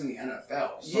backs in the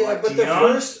NFL. So yeah, but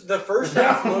the first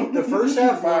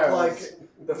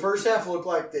half looked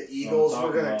like the Eagles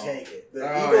were going to take it.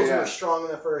 The Eagles were strong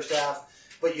in the first half,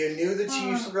 but you knew the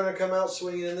Chiefs were going to come out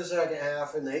swinging in the second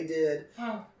half, and they did.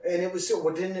 And it was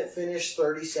didn't it finish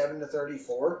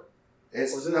 37-34?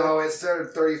 It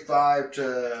started 35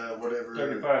 to whatever.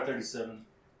 35-37.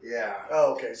 Yeah.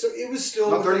 Oh, okay. So it was still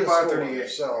 35-38.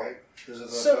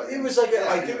 So it was like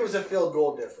I think it was a field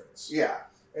goal difference. Yeah.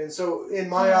 And so in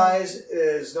my eyes,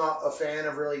 is not a fan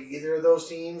of really either of those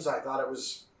teams. I thought it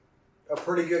was a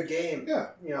pretty good game. Yeah.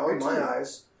 In my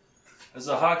eyes. As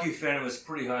a hockey fan, it was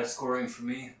pretty high scoring for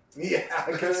me. Yeah,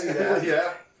 I could see that.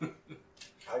 Yeah.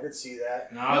 I could see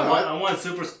that. No, I won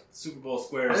Super Bowl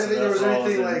squares. I didn't think there was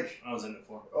anything I was in it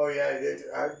for. Oh yeah,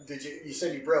 did you? You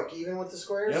said you broke even with the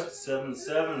squares? Yep,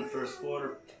 7-7 first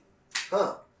quarter.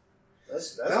 Huh.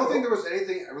 That's I don't think there was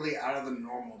anything really out of the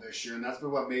normal this year, and that's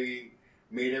what maybe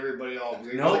made everybody all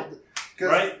weird. Nope.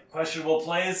 Right? Questionable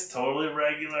plays, totally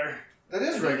regular. That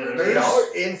is regular.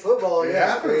 In football, it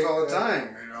happens all the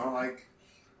time.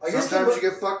 I guess sometimes you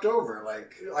get fucked over.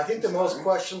 I think the most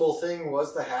questionable thing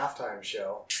was the halftime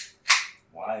show.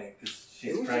 Why? Because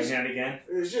she's pregnant again?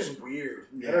 It was just weird.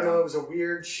 Yeah. I don't know. It was a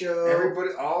weird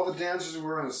show. All the dancers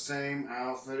were in the same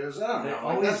outfit. I don't know.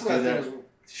 Always that's what I think.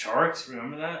 Sharks,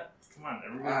 remember that? Come on,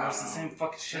 everybody watches the same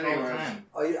fucking shit all the time.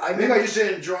 Maybe I just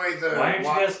didn't enjoy the... Why aren't you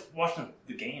guys watching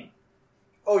the game?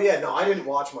 Oh, yeah, no, I didn't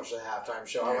watch much of the halftime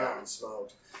show. I went out and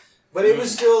smoked. But it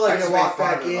was still like a walk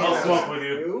back in. I'll smoke with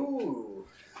you. Ooh.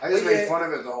 I just made fun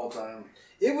of it the whole time.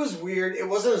 It was weird. It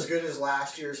wasn't as good as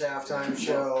last year's halftime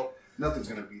show. Nothing's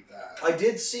going to beat that. I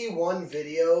did see one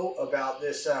video about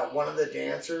this, one of the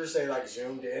dancers, they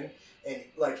zoomed in, and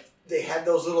they had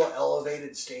those little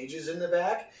elevated stages in the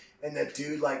back, and that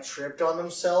dude tripped on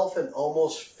himself and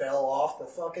almost fell off the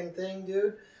fucking thing,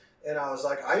 dude. And I was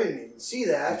like, I didn't even see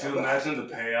that. Could you imagine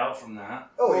the payout from that?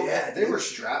 Oh, yeah. They were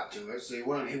strapped to it, so he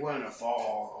wouldn't have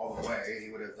fall all the way.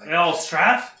 He would have They all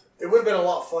strapped? It would have been a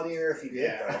lot funnier if he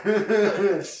did,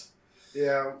 though.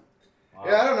 Yeah. Wow.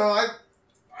 Yeah, I don't know.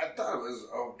 I thought it was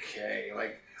okay.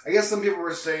 I guess some people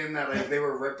were saying that they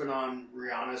were ripping on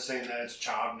Rihanna, saying that it's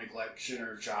child neglection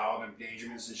or child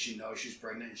endangerment since she knows she's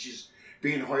pregnant and she's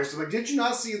being hoisted. Did you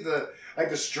not see the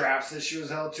straps that she was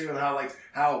held to and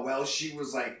how well she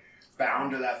was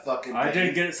bound to that fucking thing? I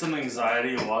did get some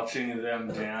anxiety watching them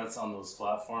dance on those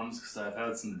platforms because I've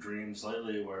had some dreams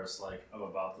lately where it's I'm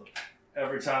about to...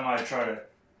 Every time I try to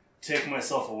take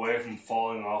myself away from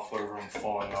falling off whatever I'm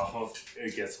falling off of,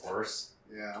 it gets worse.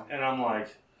 Yeah. And I'm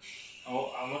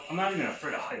I'm not even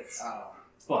afraid of heights.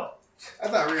 But I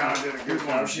thought Rihanna did a good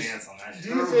job. Dance on that. Do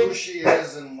you think who she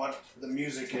is and what the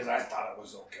music is? I thought it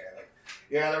was okay.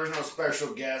 There was no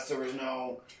special guests. There was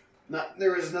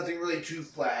nothing really too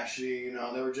flashy.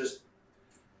 They were just.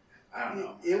 I don't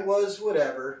know. It was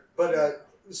whatever. But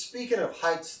speaking of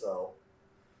heights, though.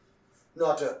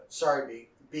 Not to,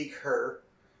 beak her,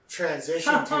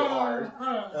 transition too hard.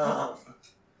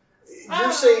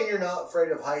 You're saying you're not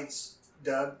afraid of heights,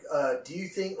 Doug. Do you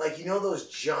think, those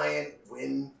giant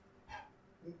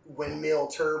windmill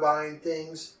turbine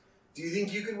things? Do you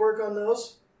think you could work on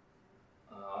those?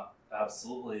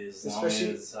 Absolutely, as long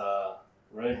as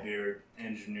Redbeard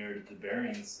engineered the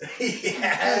bearings.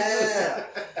 Yeah.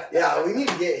 Yeah, we need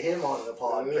to get him on the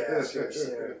podcast here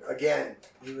soon. Again,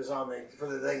 he was on for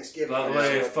the Thanksgiving. By the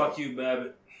way, fuck you,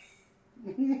 Babbitt.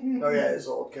 Oh yeah, his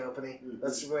old company.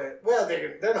 That's where. Well,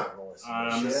 they're not going to listen.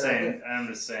 I'm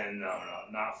just saying, no,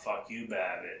 not fuck you,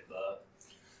 Babbitt. But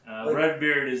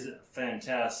Redbeard is a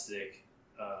fantastic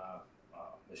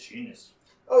machinist.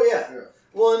 Oh yeah.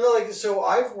 Well, so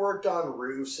I've worked on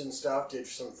roofs and stuff. Did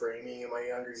some framing in my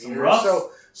younger years. Roofs?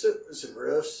 So some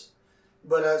roofs.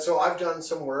 But so I've done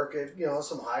some work at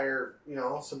some higher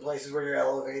some places where you're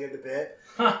elevated a bit.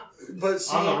 Huh. But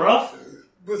on the roof.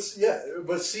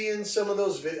 But seeing some of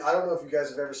those videos, I don't know if you guys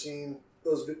have ever seen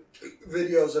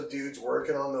videos of dudes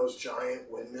working on those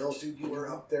giant windmills, dude. You were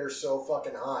up there so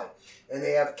fucking high, and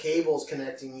they have cables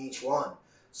connecting each one,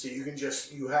 so you can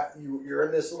just you're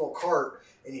in this little cart,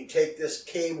 and you take this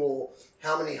cable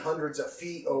how many hundreds of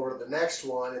feet over to the next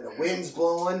one, and the wind's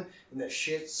blowing, and the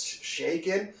shit's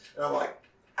shaking, and I'm like,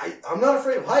 I'm not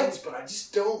afraid of heights, but I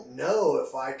just don't know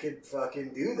if I could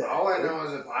fucking do that. All I know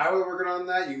is if I was working on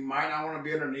that, you might not want to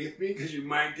be underneath me because you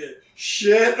might get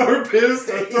shit or pissed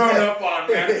or thrown up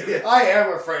on, man. Yeah. I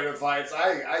am afraid of heights.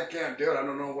 I can't do it. I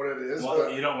don't know what it is.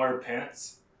 Well, you don't wear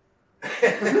pants?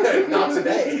 Not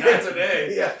today. Not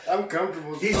today. Yeah. I'm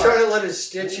comfortable. He's trying to let his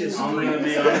stitches I'm breathe. going to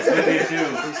be honest with you, too.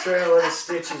 He's trying to let his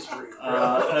stitches breathe.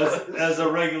 As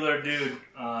a regular dude,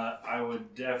 I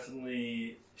would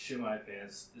definitely shit my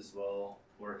pants as well,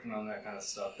 working on that kind of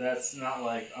stuff. That's not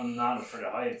like, I'm not afraid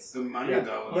of heights. The money,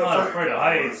 though. I'm not afraid of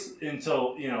heights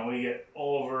until, we get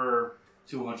over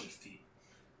 200 feet.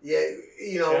 Yeah,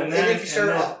 and if you start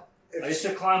off... I used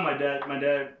to climb my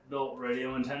dad built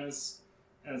radio antennas,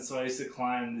 and so I used to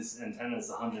climb these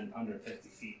antennas 150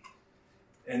 feet.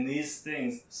 And these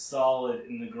things, solid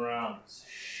in the ground,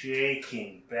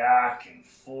 shaking back and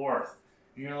forth.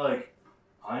 And you're like,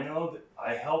 I know that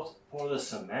I helped pour the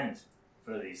cement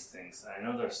for these things. I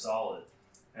know they're solid.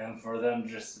 And for them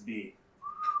just to be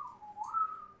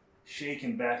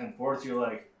shaking back and forth, you're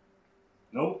like,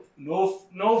 nope,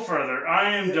 no further.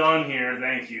 I am done here,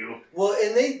 thank you. Well,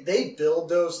 and they build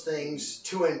those things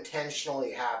to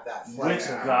intentionally have that flex.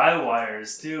 With guy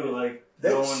wires, too, like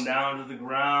going down to the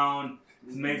ground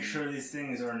to make sure these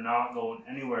things are not going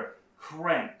anywhere.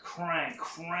 Crank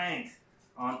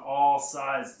on all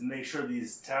sides to make sure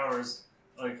these towers,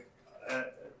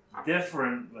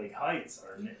 different heights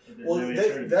are. Well,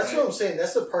 that's what I'm saying.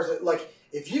 That's the part that,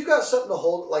 if you've got something to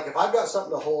hold, if I've got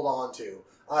something to hold on to,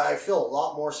 I feel a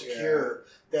lot more secure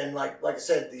than like I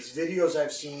said. These videos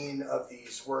I've seen of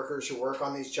these workers who work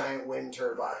on these giant wind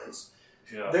turbines.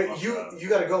 Yeah, you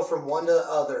got to go from one to the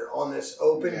other on this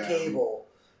open cable.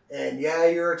 And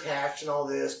you're attached and all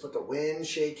this, but the wind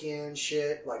shaking and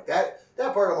shit, that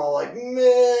part I'm all like,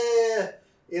 meh.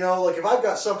 If I've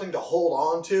got something to hold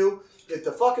on to, if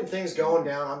the fucking thing's going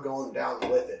down, I'm going down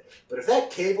with it. But if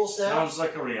that cable snaps... Sounds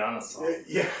like a Rihanna song.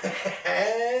 Yeah.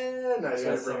 Nice.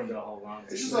 Something to hold on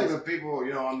to. It's just like the people,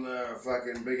 on the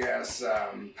fucking big-ass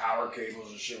power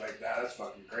cables and shit like that. That's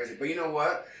fucking crazy. But you know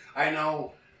what? I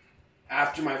know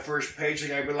after my first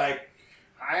paycheck, I'd be like,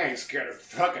 I ain't scared of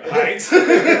fucking heights.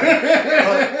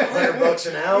 $100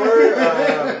 an hour?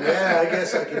 I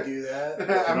guess I could do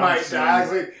that. I might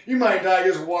die. You might die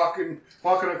just walking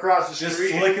across the street.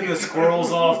 Just flicking the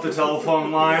squirrels off the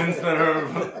telephone lines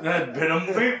that bit them.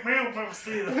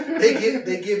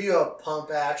 They give you a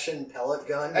pump action pellet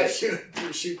gun to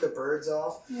shoot the birds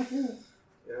off. Here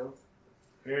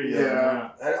you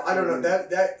go. I don't know.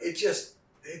 That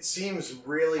it seems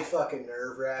really fucking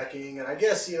nerve-wracking, and I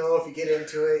guess, if you get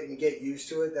into it and you get used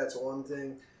to it, that's one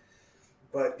thing.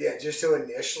 But, just to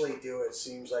initially do it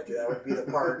seems like that would be the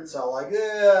part it's all like,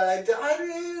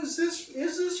 is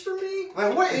this for me?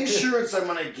 What insurance I'm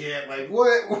going to get?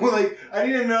 What, I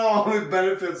need to know all the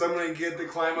benefits I'm going to get to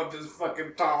climb up this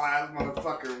fucking tall-ass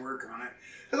motherfucker and work on it.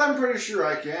 Because I'm pretty sure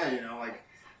I can,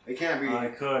 it can't be... I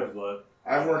could, but...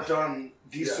 I've worked on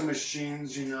diesel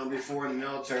machines, before in the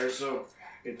military, so...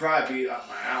 It'd probably be up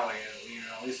my alley,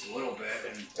 at least a little bit.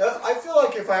 And I feel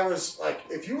like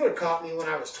if you would have caught me when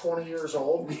I was 20 years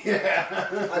old,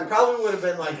 I probably would have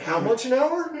been like, how much an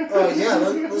hour?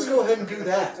 Let's go ahead and do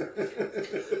that.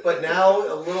 But now,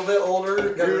 a little bit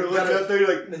older, you're look out there,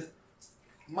 you're like,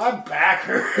 my back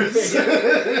hurts.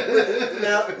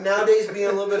 Nowadays, being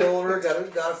a little bit older,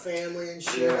 got a family and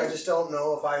shit, I just don't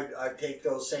know if I'd take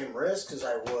those same risks as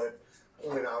I would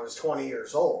when I was 20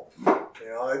 years old.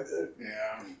 It's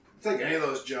like any of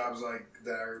those jobs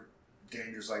that are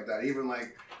dangerous like that. Even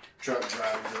truck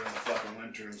driving during the fucking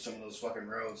winter and some of those fucking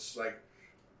roads.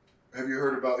 Have you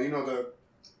heard about the $1 million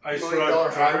highway?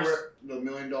 The $1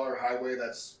 million highway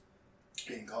that's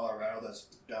in Colorado, that's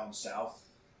down south.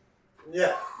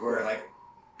 Yeah, where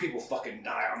people fucking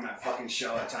die on that fucking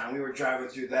shell at the time. We were driving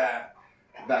through that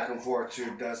back and forth to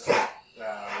Dustin.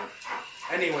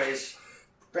 Anyways,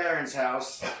 parents'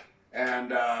 house. And,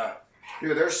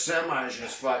 dude, their semis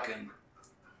just fucking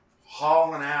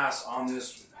hauling ass on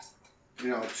this,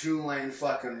 2-lane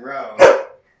fucking road.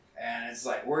 And it's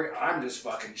I'm just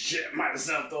fucking shitting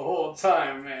myself the whole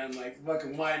time, man.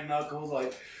 Fucking white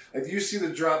knuckles. You see the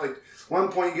drop. One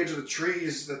point you get to the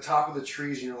trees, the top of the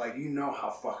trees, and you're how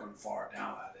fucking far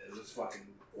down that is. It's fucking...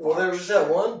 Well, there was that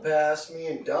one pass me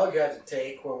and Doug had to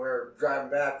take when we were driving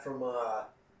back from,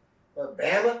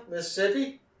 Bama,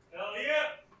 Mississippi. Hell yeah.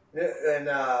 And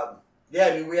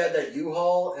dude, we had that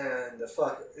U-Haul and the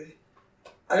fuck.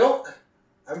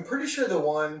 I'm pretty sure the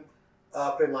one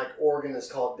up in like Oregon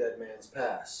is called Dead Man's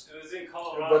Pass. It was in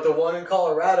Colorado. But the one in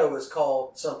Colorado is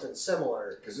called something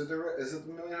similar. Is it the $1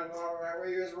 million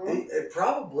highway you guys were on? It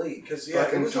probably, because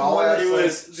Fucking it was tall the one ass, that It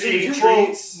was was the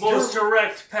treats. most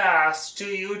direct pass to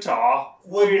Utah.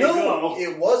 Well, Way to no, go.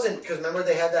 it wasn't, because remember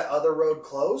they had that other road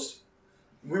closed?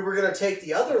 We were going to take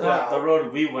the other route. The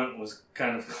road we went was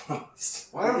kind of closed.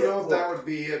 Well, I don't know if that would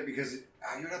be it because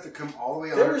you'd have to come all the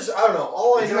way I don't know.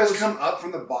 All I Did you know guys is... come up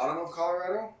from the bottom of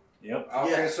Colorado? Yep. Okay,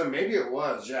 Yeah. so maybe it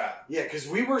was, yeah. Yeah, because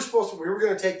we were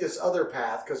going to take this other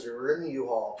path because we were in the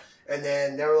U-Haul. And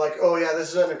then they were like, oh, yeah,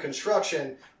 this is under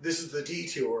construction. This is the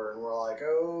detour. And we're like,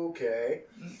 okay.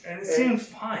 And it seemed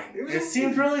fine. It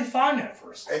Seemed really fine at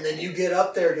first. And then you get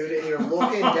up there, dude, and you're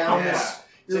looking down Yeah.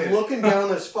 You're looking down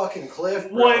this fucking cliff,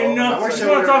 bro. White knuckle. I wish You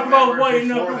I want to would've talk about remembered white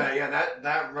before knuckle? that. Yeah,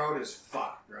 that road is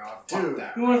fucked, bro. Fuck Dude.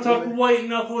 that. You want to talk white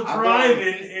knuckle I'm driving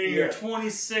going- in your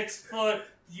 26-foot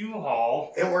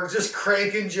U-Haul? And we're just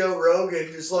cranking Joe Rogan,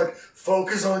 just like,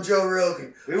 focus on Joe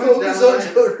Rogan. We went Focus down on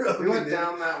that- Joe Rogan. We went dude.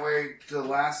 down that way to the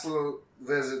last little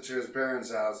visit to his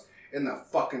parents' house in the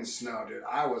fucking snow, dude.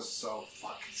 I was so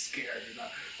fucking scared, dude.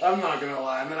 I'm not gonna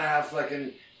lie. And then I have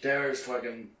fucking Derek's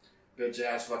fucking bitch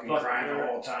ass fucking Fuck crying the Derek.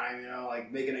 whole time,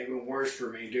 like making it even worse for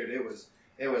me, dude. It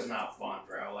was not fun,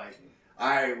 bro. Like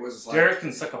I was like Derek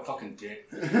can suck a fucking dick.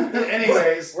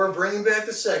 Anyways, We're bringing back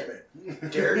the segment.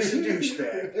 Derek's a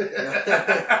douchebag.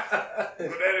 but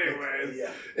anyways,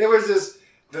 Yeah. it was just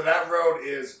that road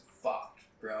is fucked,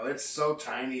 bro. It's so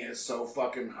tiny, it's so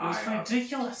fucking It high. was up.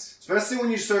 ridiculous. Especially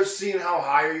when you start seeing how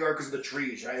higher you are because of the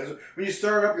trees, right? When you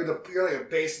start up, you're like a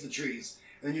base of the trees,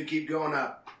 and then you keep going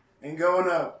up and going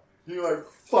up. And you're like,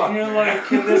 fuck. And you're man. like,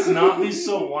 can this not be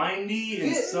so windy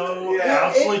and Yeah, so yeah,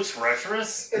 absolutely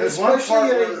treacherous? And There's one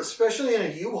part where- especially in a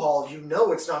U-Haul, you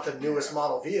know it's not the newest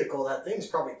model vehicle. That thing's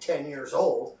probably 10 years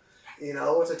old. You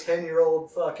know, it's a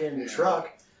 10-year-old fucking Yeah. truck.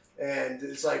 And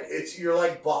it's like, you're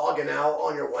like bogging out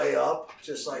on your way up.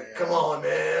 Just like, Yeah. come on,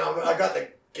 man. I got the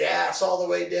gas all the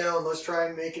way down. Let's try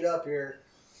and make it up here.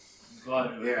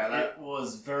 But Yeah, it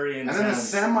was very and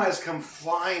intense. then the semis come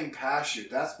flying past you.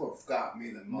 That's what got me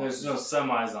the most. There's no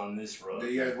semis on this road.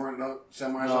 You guys weren't no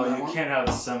semis on No, that you one? can't have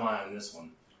a semi on this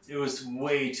one. It was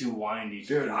way too windy.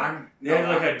 Dude, I'm They had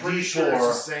like a pretty detour. sure it's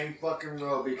the same fucking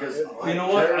road because You know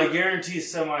what? I guarantee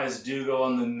semis do go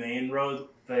on the main road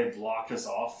they blocked us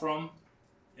off from,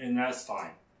 and that's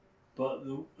fine. But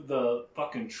the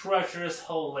fucking treacherous,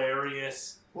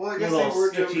 hilarious. Well, I guess little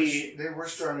they sketchy were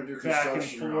starting to do back and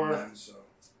construction around forth. then, so.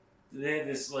 They had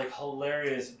this like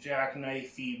hilarious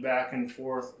jackknifey back and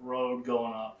forth road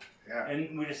going up, Yeah.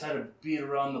 and we just had to beat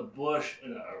around the bush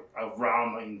and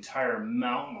around the entire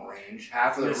mountain range.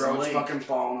 Half of the This road's lake. fucking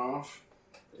falling off.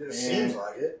 It seems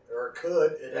like it. Or it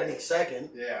could at any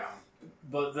second. Yeah.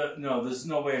 But no, there's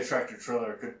no way a tractor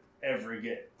trailer could ever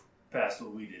get past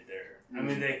what we did there. I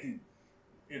mean, they could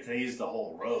if they used the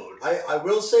whole road. I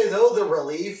will say, though, the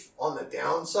relief on the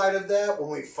downside of that, when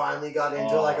we finally got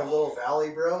into like a little valley,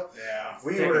 bro, Yeah.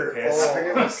 we Take a were, piss. oh I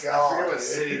forget my what, God, what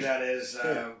city that is.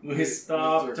 We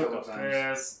stopped, lived took there a couple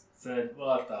times. piss, said,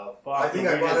 "What the fuck?" I think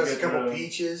I We bought just us a get couple through.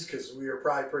 peaches because we were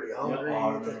probably pretty hungry. Yeah,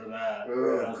 I remember that.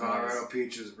 Ooh, That was Colorado nice.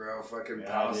 peaches, bro. Fucking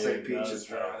Yeah, Palisade dude, that peaches, was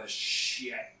bro. right. The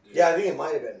shit. Dude. Yeah, I think it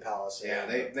might have been Palisade. Yeah,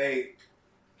 they.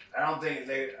 I don't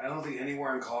think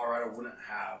anywhere in Colorado wouldn't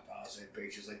have Palisade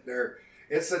peaches. Like they're,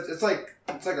 it's like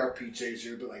our peaches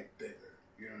here, but like bigger.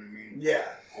 You know what I mean? Yeah,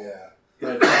 yeah.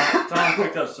 Yeah, Tom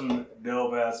picked up some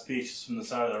dope ass peaches from the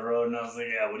side of the road, and I was like,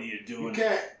 "Yeah, what are you You doing?"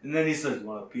 can't. And then he said, "You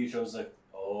want a peach?" I was like,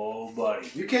 "Oh, buddy."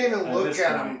 You can't even At look this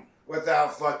at point- them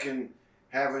without fucking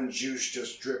having juice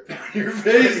just drip down your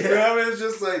face, bro. It's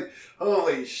just like,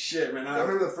 holy shit, man. I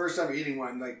remember the first time eating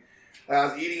one, like, I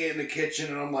was eating it in the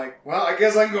kitchen, and I'm like, well, I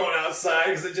guess I'm going outside,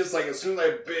 because it just, like, as soon as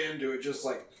I bit into it, just,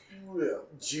 like, Yeah.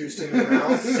 Juiced in your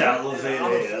mouth. Salivated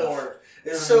On the AF. floor.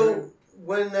 So,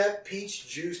 when that peach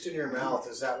juiced in your mouth,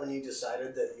 is that when you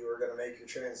decided that you were going to make your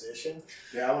transition?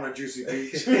 yeah, I want a juicy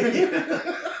peach.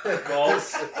 Well,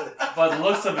 by the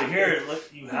looks of it here,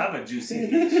 you have a juicy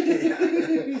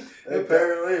peach.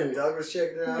 Apparently. Doug was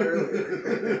checking it out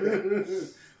earlier.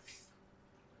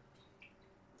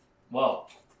 Well,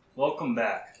 welcome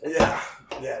back. Yeah.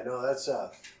 Yeah, no, that's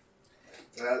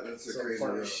That's a some crazy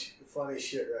funny, road. funny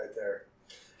shit right there.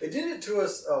 They did it to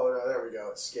us. Oh, no, there we go.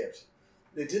 It skipped.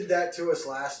 They did that to us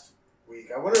last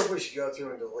week. I wonder if we should go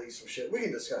through and delete some shit. We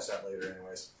can discuss that later,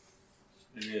 anyways.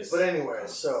 It is. But anyways,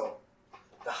 so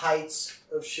the heights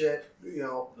of shit, you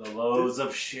know. The lows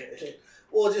of shit.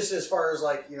 Well, just as far as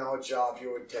like, you know, a job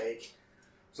you would take.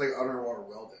 It's like underwater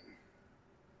welding.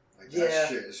 Like Yeah. that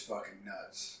shit is fucking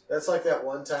nuts. That's like that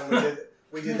one time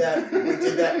we did that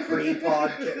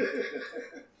pre-podcast.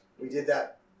 We did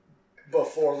that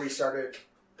before we started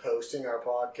posting our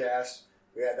podcast.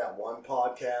 We had that one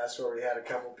podcast where we had a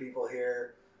couple people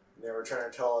here, and they were trying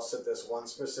to tell us that this one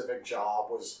specific job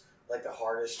was like the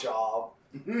hardest job.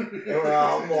 And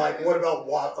I'm like, what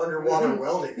about underwater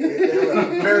welding? They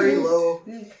were very low.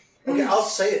 Okay, I'll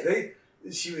say it.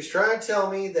 She was trying to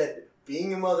tell me that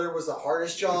being a mother was the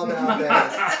hardest job out there.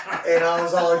 And I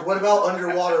was all like, what about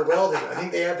underwater welding? I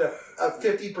think they have a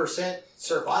 50%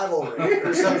 survival rate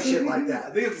or some shit like that. I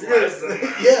think it's less than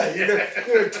that. Yeah, you're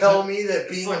going to tell me that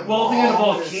being it's like a welding in a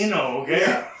mom volcano, okay?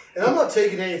 Yeah. And I'm not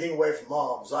taking anything away from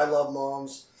moms. I love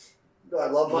moms. I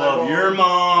love my mom. Your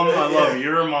mom. Yeah. I love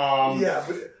your mom. Yeah,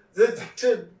 but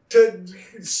to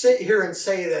sit here and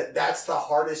say that that's the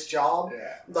hardest job,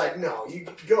 like, no, you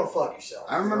go fuck yourself.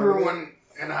 I remember when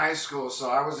in high school, so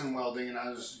I was in welding, and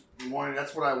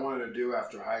that's what I wanted to do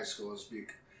after high school, is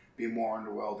be more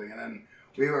into welding. And then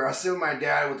I was sitting with my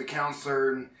dad with the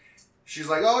counselor, and she's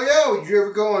like, "Oh yeah, would you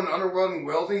ever go on underwelding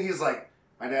welding?" He's like,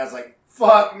 my dad's like,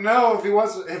 "Fuck no!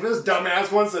 If his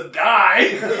dumbass wants to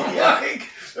die."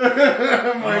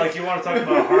 I'm like, you want to talk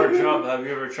about a hard job? Have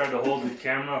you ever tried to hold the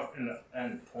camera in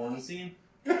a porn scene?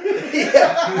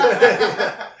 Yeah.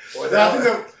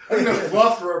 I think the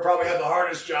fluffer probably had the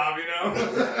hardest job, you know?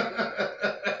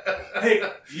 Hey,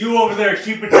 you over there,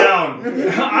 keep it down.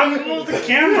 I'm going to hold the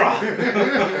camera.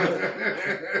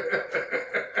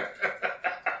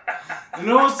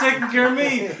 No one's taking care of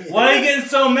me. Why are you getting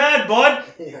so mad, bud?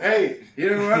 Hey, you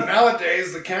know what?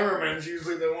 Nowadays, the cameraman's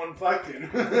usually the one fucking.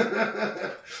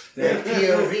 That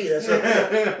POV, that's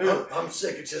what I'm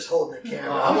sick of just holding the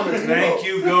camera. I want to do Thank both.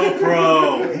 you, GoPro.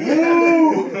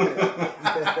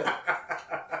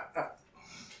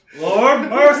 Lord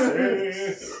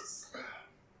mercy.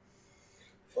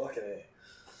 Fucking A.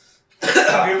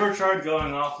 Have you ever tried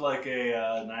going off like a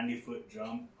 90-foot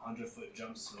jump, 100-foot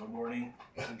jump snowboarding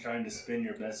and trying to spin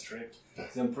your best trick?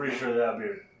 Because I'm pretty sure that would be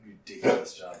a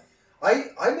ridiculous job.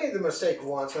 I made the mistake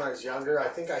once when I was younger. I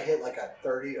think I hit like a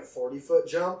 30 to 40 foot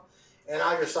jump. And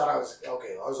I just thought I was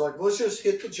like, let's just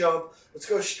hit the jump. Let's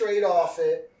go straight off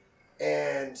it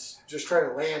and just try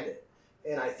to land it.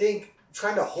 And I think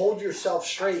trying to hold yourself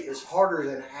straight is harder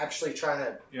than actually trying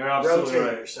to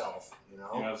rotate yourself. You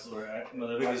know? You're absolutely right.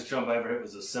 The biggest jump I ever hit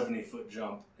was a 70-foot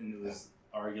jump. And it was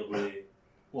arguably,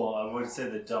 well, I would say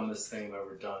the dumbest thing I've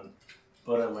ever done.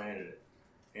 But I landed it.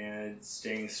 And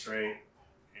staying straight.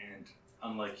 And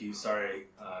unlike you,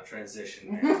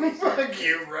 transition there. Fuck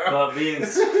you, bro. But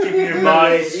keeping your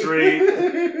body straight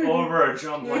over a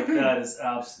jump like that is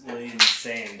absolutely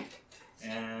insane.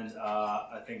 And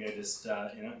I think I just,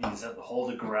 you just have to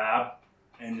hold a grab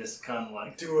and just kind of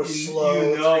like do a slow.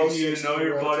 You know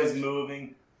your body's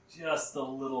moving just a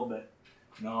little bit.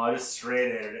 No, I just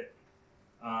straight aired it.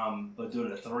 But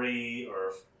doing a 3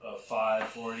 or a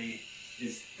 540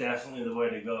 is definitely the way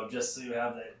to go, just so you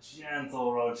have that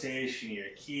gentle rotation. You're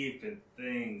keeping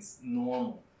things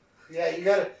normal. Yeah, you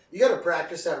gotta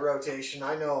practice that rotation.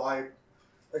 I know. Like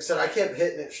I said, I kept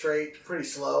hitting it straight, pretty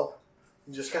slow,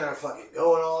 and just kind of fucking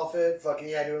going off it. Fucking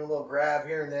doing a little grab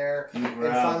here and there. And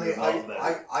finally,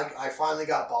 I finally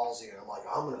got ballsy, and I'm like,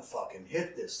 I'm gonna fucking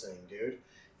hit this thing, dude.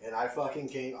 And I fucking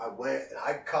came. I went and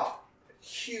I caught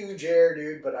huge air,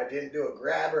 dude, but I didn't do a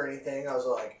grab or anything. I was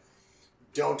like,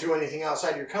 don't do anything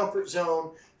outside your comfort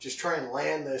zone. Just try and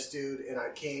land this, dude. And I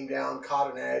came down, caught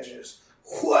an edge, and just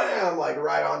wham, like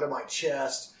right onto my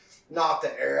chest. Knocked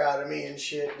the air out of me and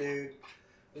shit, dude.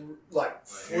 Like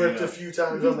flipped a few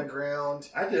times on the ground.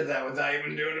 I did that without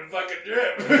even doing a fucking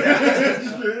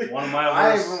drip. One of my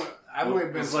worst I've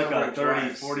was like a 30,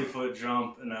 40-foot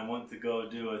jump, and I went to go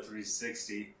do a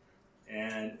 360.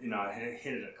 And, I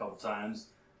hit it a couple times.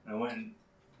 And I went and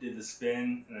did the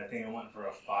spin, and I think I went for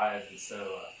a 5 instead of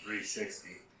a 360.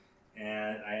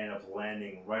 And I ended up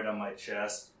landing right on my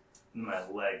chest, and my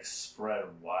legs spread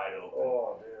wide open.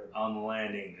 Oh, dude. On the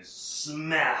landing, just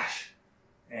smash!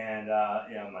 And,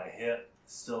 my hip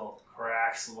still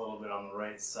cracks a little bit on the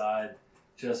right side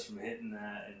just from hitting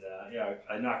that. And,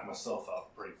 I knocked myself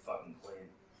out pretty fucking clean.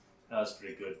 That was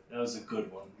pretty good. That was a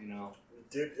good one,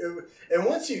 Dude, and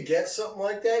once you get something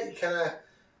like that, you kind of...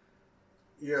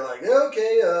 You're like,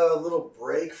 okay, a little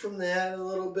break from that a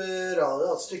little bit.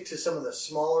 I'll stick to some of the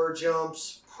smaller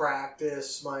jumps,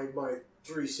 practice my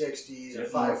 360s and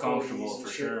 540s and for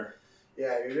shit. sure.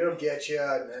 Yeah, dude, it'll get you.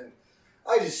 And then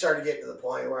I just started getting to the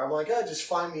point where I'm like, just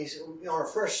find me, on a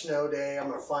fresh snow day, I'm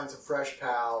going to find some fresh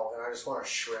POW, and I just want to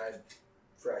shred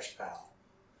fresh POW.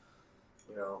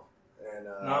 And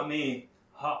Not me.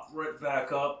 hop right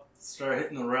back up, start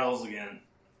hitting the rails again.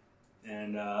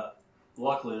 And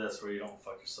luckily, that's where you don't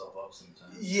fuck yourself up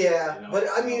sometimes. Yeah, You know? but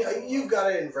I mean, you've got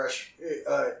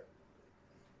to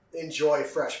enjoy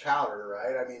fresh powder,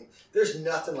 right? I mean, there's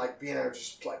nothing like being able to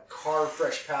just like carve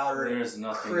fresh powder There's and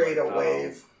nothing create like a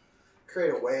wave.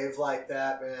 Create a wave like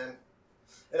that, man.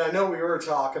 And I know we were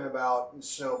talking about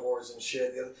snowboards and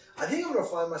shit. I think I'm going to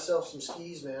find myself some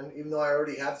skis, man. Even though I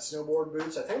already have the snowboard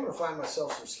boots, I think I'm going to find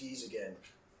myself some skis again.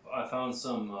 I found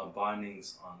some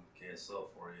bindings on KSL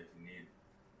for you if you need.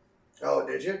 Oh,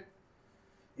 did you?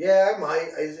 Yeah, I might.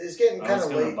 It's getting kind of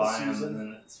late in the buy them, season. and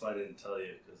then that's why I didn't tell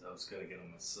you because I was going to get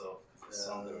them myself because I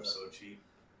saw they were so cheap.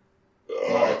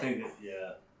 Well, I think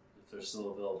that, if they're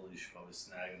still available, you should probably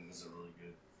snag them because they're really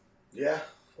good. Yeah,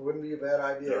 it wouldn't be a bad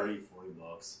idea.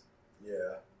 $30-$40.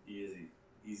 Yeah. Easy.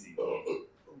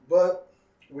 But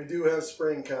we do have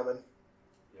spring coming.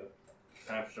 Yep.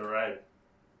 Time for the ride.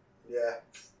 Yeah.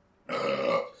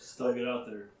 Still get out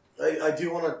there. I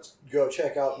do want to go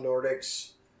check out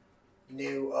Nordic's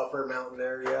new upper mountain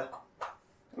area.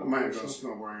 I might go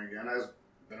snowboarding again. It's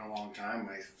been a long time.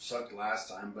 I sucked last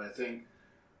time, but I think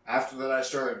after that I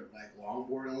started like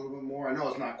longboarding a little bit more. I know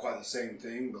it's not quite the same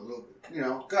thing, but a little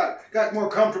bit, got more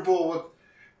comfortable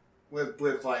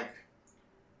with like,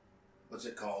 what's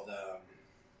it called?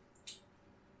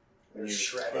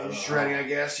 Shredding, I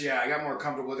guess. Yeah, I got more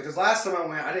comfortable with it because last time I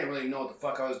went, I didn't really know what the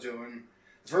fuck I was doing.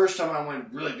 The first time I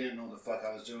went, really didn't know what the fuck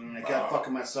I was doing, and I kept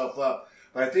fucking myself up.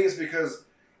 But I think it's because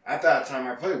at that time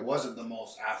I probably wasn't the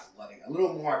most athletic. Probably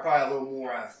a little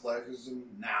more athleticism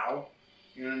now.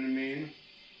 You know what I mean?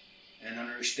 And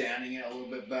understanding it a little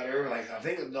bit better. Like I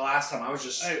think the last time I was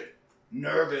just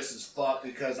nervous as fuck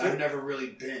because I've never really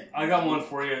been. I got one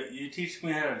for you. You teach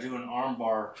me how to do an arm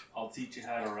bar. I'll teach you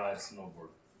how to ride a snowboard.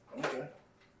 Okay.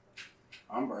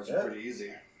 Arm bars are pretty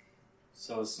easy.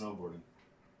 So is snowboarding.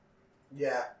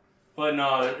 Yeah. But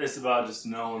no, it's about just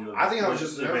knowing the. I think I was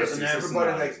just nervous, and basics.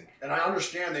 everybody and I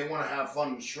understand they want to have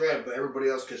fun and shred, but everybody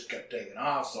else just kept taking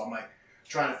off. So I'm like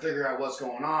trying to figure out what's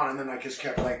going on, and then I just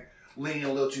kept like leaning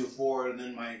a little too forward,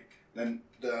 and then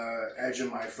the edge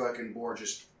of my fucking board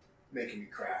just making me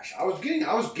crash. I was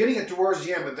getting it towards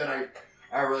the end, but then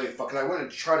I really fucking I went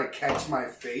to try to catch my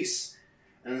face,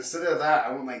 and instead of that,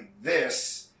 I went like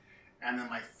this, and then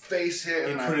my face hit,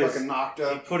 and I fucking knocked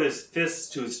up. He put his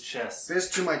fist to his chest.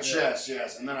 Fist to my chest,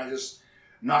 yes, and then I just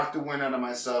knocked the wind out of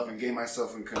myself and gave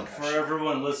myself a concussion. For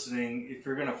everyone listening, if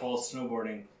you're gonna fall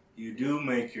snowboarding, you do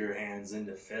make your hands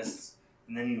into fists,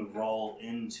 and then you roll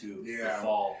into the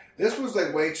fall. This was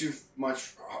like way too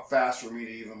much fast for me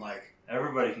to even like.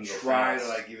 Everybody can go try fast.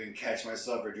 to like even catch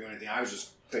myself or do anything. I was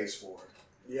just face forward.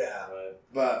 Yeah.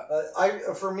 But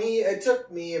for me, it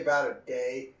took me about a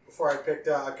day before I picked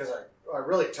up because I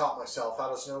really taught myself how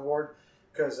to snowboard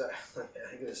because I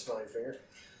get a smelly finger.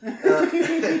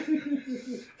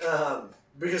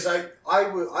 Because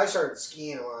I started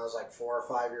skiing when I was like 4 or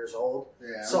 5 years old.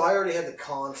 Yeah. So I already had the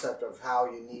concept of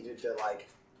how you needed to like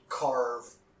carve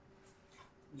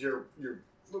your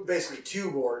basically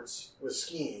two boards with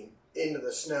skiing into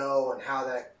the snow and how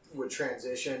that would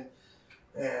transition,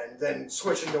 and then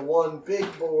switching to one big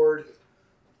board.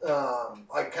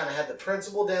 I kind of had the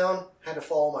principle down. Had to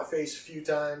fall on my face a few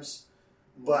times,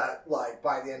 but like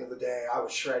by the end of the day, I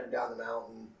was shredding down the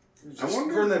mountain. Just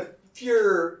from the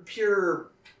pure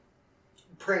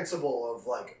principle of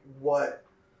like what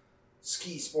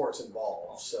ski sports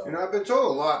involve. So I've been told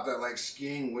a lot that like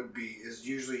skiing is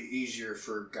usually easier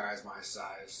for guys my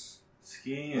size.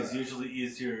 Skiing is usually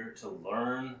easier to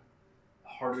learn,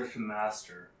 harder to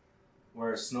master,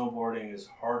 whereas snowboarding is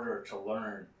harder to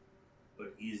learn,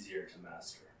 but easier to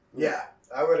master. Yeah,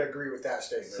 I would agree with that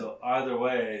statement. So either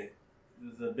way,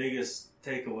 the biggest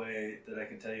takeaway that I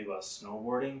can tell you about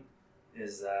snowboarding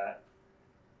is that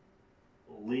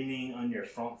leaning on your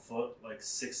front foot like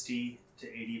 60 to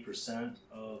 80%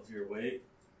 of your weight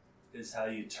is how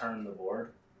you turn the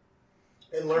board.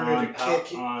 And learning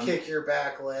to kick your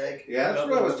back leg. Yeah, that's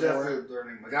what I was definitely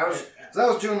learning. Like I was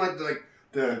doing like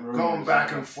the going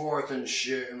back and forth and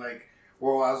shit, and like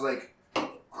well, I was like,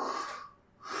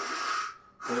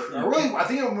 I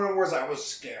think one of the words I was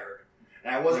scared,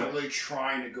 and I wasn't really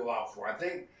trying to go out for. I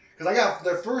think because I got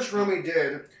the first run we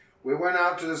did, we went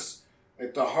out to this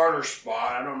like the harder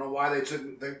spot. I don't know why they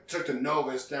took the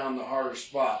novice down the harder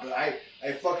spot, but I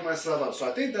fucked myself up. So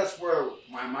I think that's where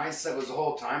my mindset was the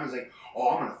whole time. Is like,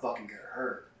 oh, I'm gonna fucking get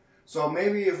hurt. So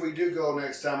maybe if we do go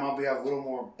next time, I'll have a little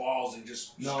more balls and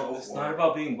just go for it. No, it's not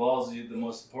about being ballsy. The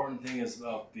most important thing is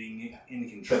about being in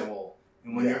control.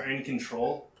 And when you're in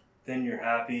control, then you're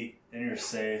happy, then you're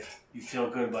safe, you feel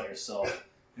good about yourself.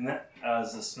 And that,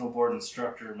 as a snowboard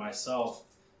instructor myself,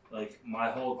 Like,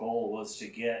 my whole goal was to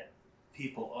get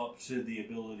people up to the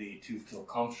ability to feel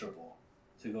comfortable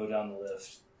to go down the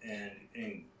lift and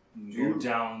go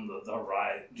down the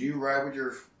ride. Do you ride with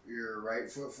your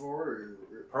right foot forward?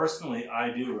 Or Personally, I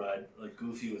do ride like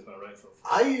goofy with my right foot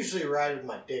forward. I usually ride with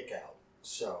my dick out,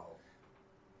 so.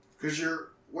 Because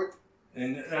what?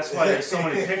 And that's why there's so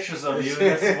many pictures of you, and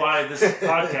that's why this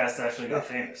podcast actually got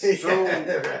famous. So,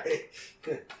 right.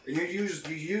 you use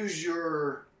the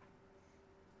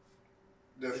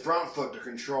front foot to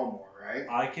control more, right?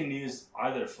 I can use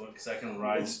either foot because I can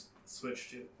ride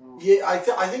switch too. Yeah, I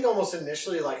think almost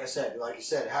initially, like you said,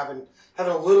 having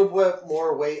a little bit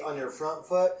more weight on your front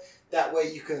foot, that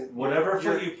way you can whatever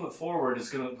foot you put forward is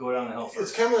going to go down the hill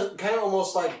first. It's kind of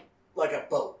almost like a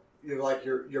boat. You're like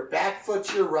your back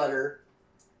foot's your rudder,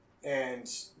 and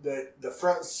the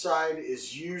front side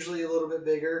is usually a little bit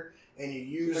bigger, and you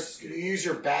use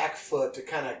your back foot to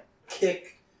kind of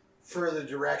kick for the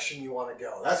direction you want to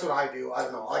go. That's what I do. I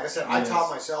don't know. Like I said, I taught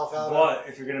myself how. But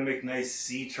if you're going to make nice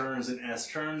C turns and S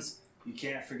turns, you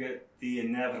can't forget the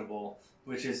inevitable,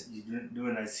 which is you do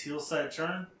a nice heel side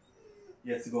turn.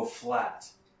 You have to go flat,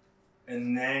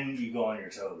 and then you go on your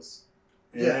toes.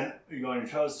 And then you go on your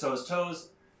toes, toes.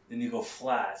 Then you go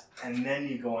flat, and then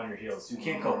you go on your heels. You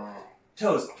can't go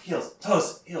toes,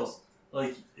 heels.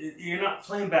 Like, you're not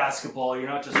playing basketball. You're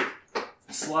not just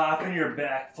slapping your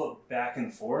back foot back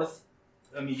and forth.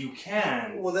 I mean, you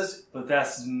can, but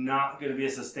that's not going to be a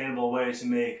sustainable way to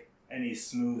make any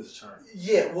smooth turn.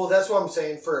 Yeah, well, that's what I'm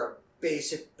saying for a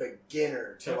basic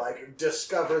beginner to like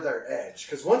discover their edge.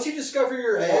 Because once you discover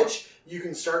your edge, you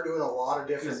can start doing a lot of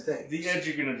different things. The edge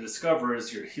you're going to discover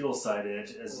is your heel side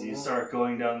edge as you start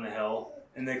going down the hill,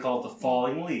 and they call it the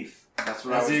falling leaf. That's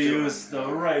what as I was you doing. use the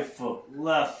right foot,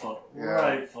 left foot,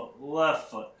 right foot,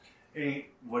 left foot. And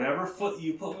whatever foot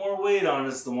you put more weight on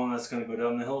is the one that's going to go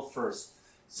down the hill first.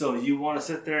 So you want to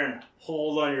sit there and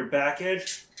hold on your back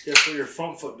edge. Guess what your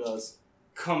front foot does?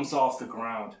 Comes off the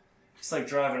ground. It's like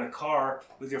driving a car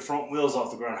with your front wheels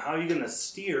off the ground. How are you going to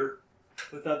steer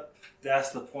without?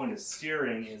 That's the point of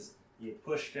steering, is you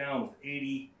push down with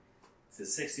 80 to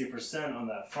 60% on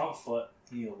that front foot,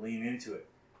 and you lean into it.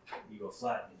 You go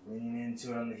flat, you lean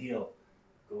into it on the heel.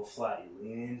 Go flat, you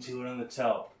lean into it on the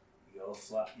toe. You go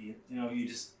flat, you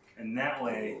just, and that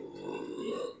way,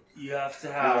 you have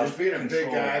to have just being a control.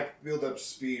 big guy, I build up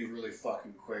speed really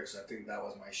fucking quick, so I think that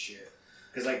was my shit.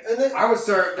 Because, I would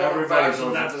start going everybody fast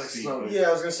builds and up then speed. slow. Yeah,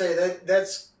 I was gonna say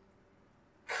that's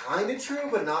kind of true,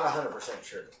 but not 100%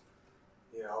 true.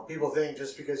 You know, people think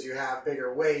just because you have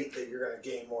bigger weight that you're going to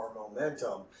gain more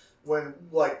momentum. When,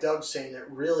 like Doug's saying, it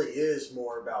really is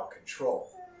more about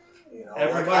control. You know,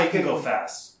 Everybody can go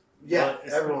fast. Yeah,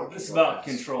 everyone. can It's go about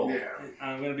fast. control. Yeah.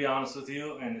 I'm going to be honest with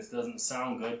you, and this doesn't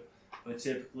sound good, but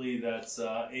typically that's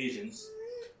Asians,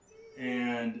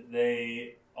 and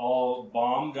they all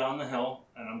bomb down the hill.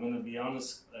 And I'm going to be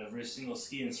honest, every single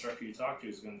ski instructor you talk to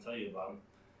is going to tell you about them.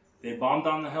 They bomb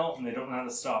down the hill, and they don't know how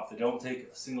to stop. They don't take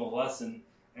a single lesson,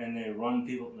 and they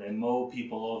mow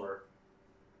people over,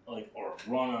 or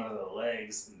run out of their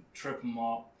legs and trip them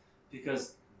up,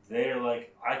 because they're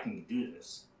like, I can do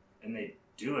this. And they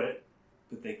do it,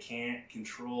 but they can't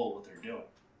control what they're doing.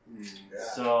 Yeah.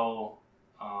 So,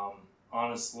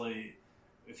 honestly,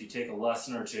 if you take a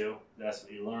lesson or two, that's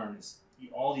what you learn.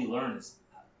 All you learn is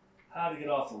how to get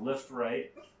off the lift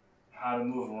right, how to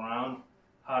move around,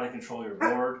 how to control your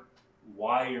board,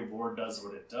 why your board does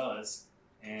what it does,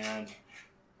 and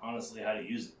honestly, how to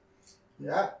use it.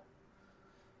 Yeah.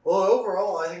 Well,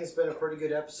 overall, I think it's been a pretty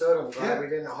good episode. I'm glad we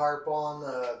didn't harp on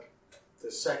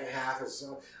the second half.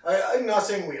 I'm not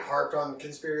saying we harped on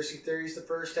conspiracy theories the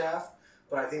first half,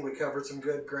 but I think we covered some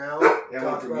good ground. Yeah, went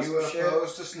talked from about some shit.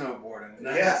 UFOs to snowboarding.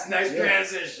 Nice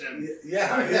transition.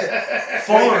 Yeah.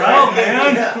 Full around,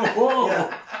 man. Yeah. Whoa.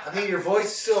 Yeah. I mean, your voice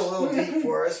is still a little deep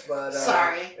for us, but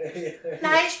Sorry.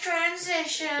 Nice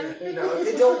transition. You know,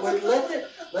 they don't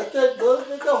let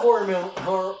the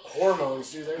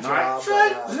hormones do their job.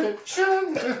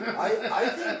 Transition. I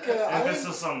think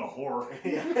Emphasis on the horror.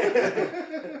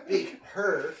 big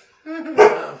her.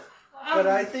 But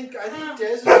I think Des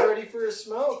is ready for a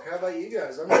smoke. How about you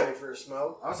guys? I'm ready for a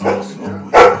smoke. I'll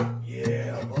smoke.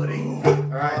 Yeah, buddy. All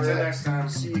right, until next time.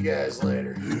 See you guys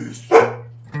later.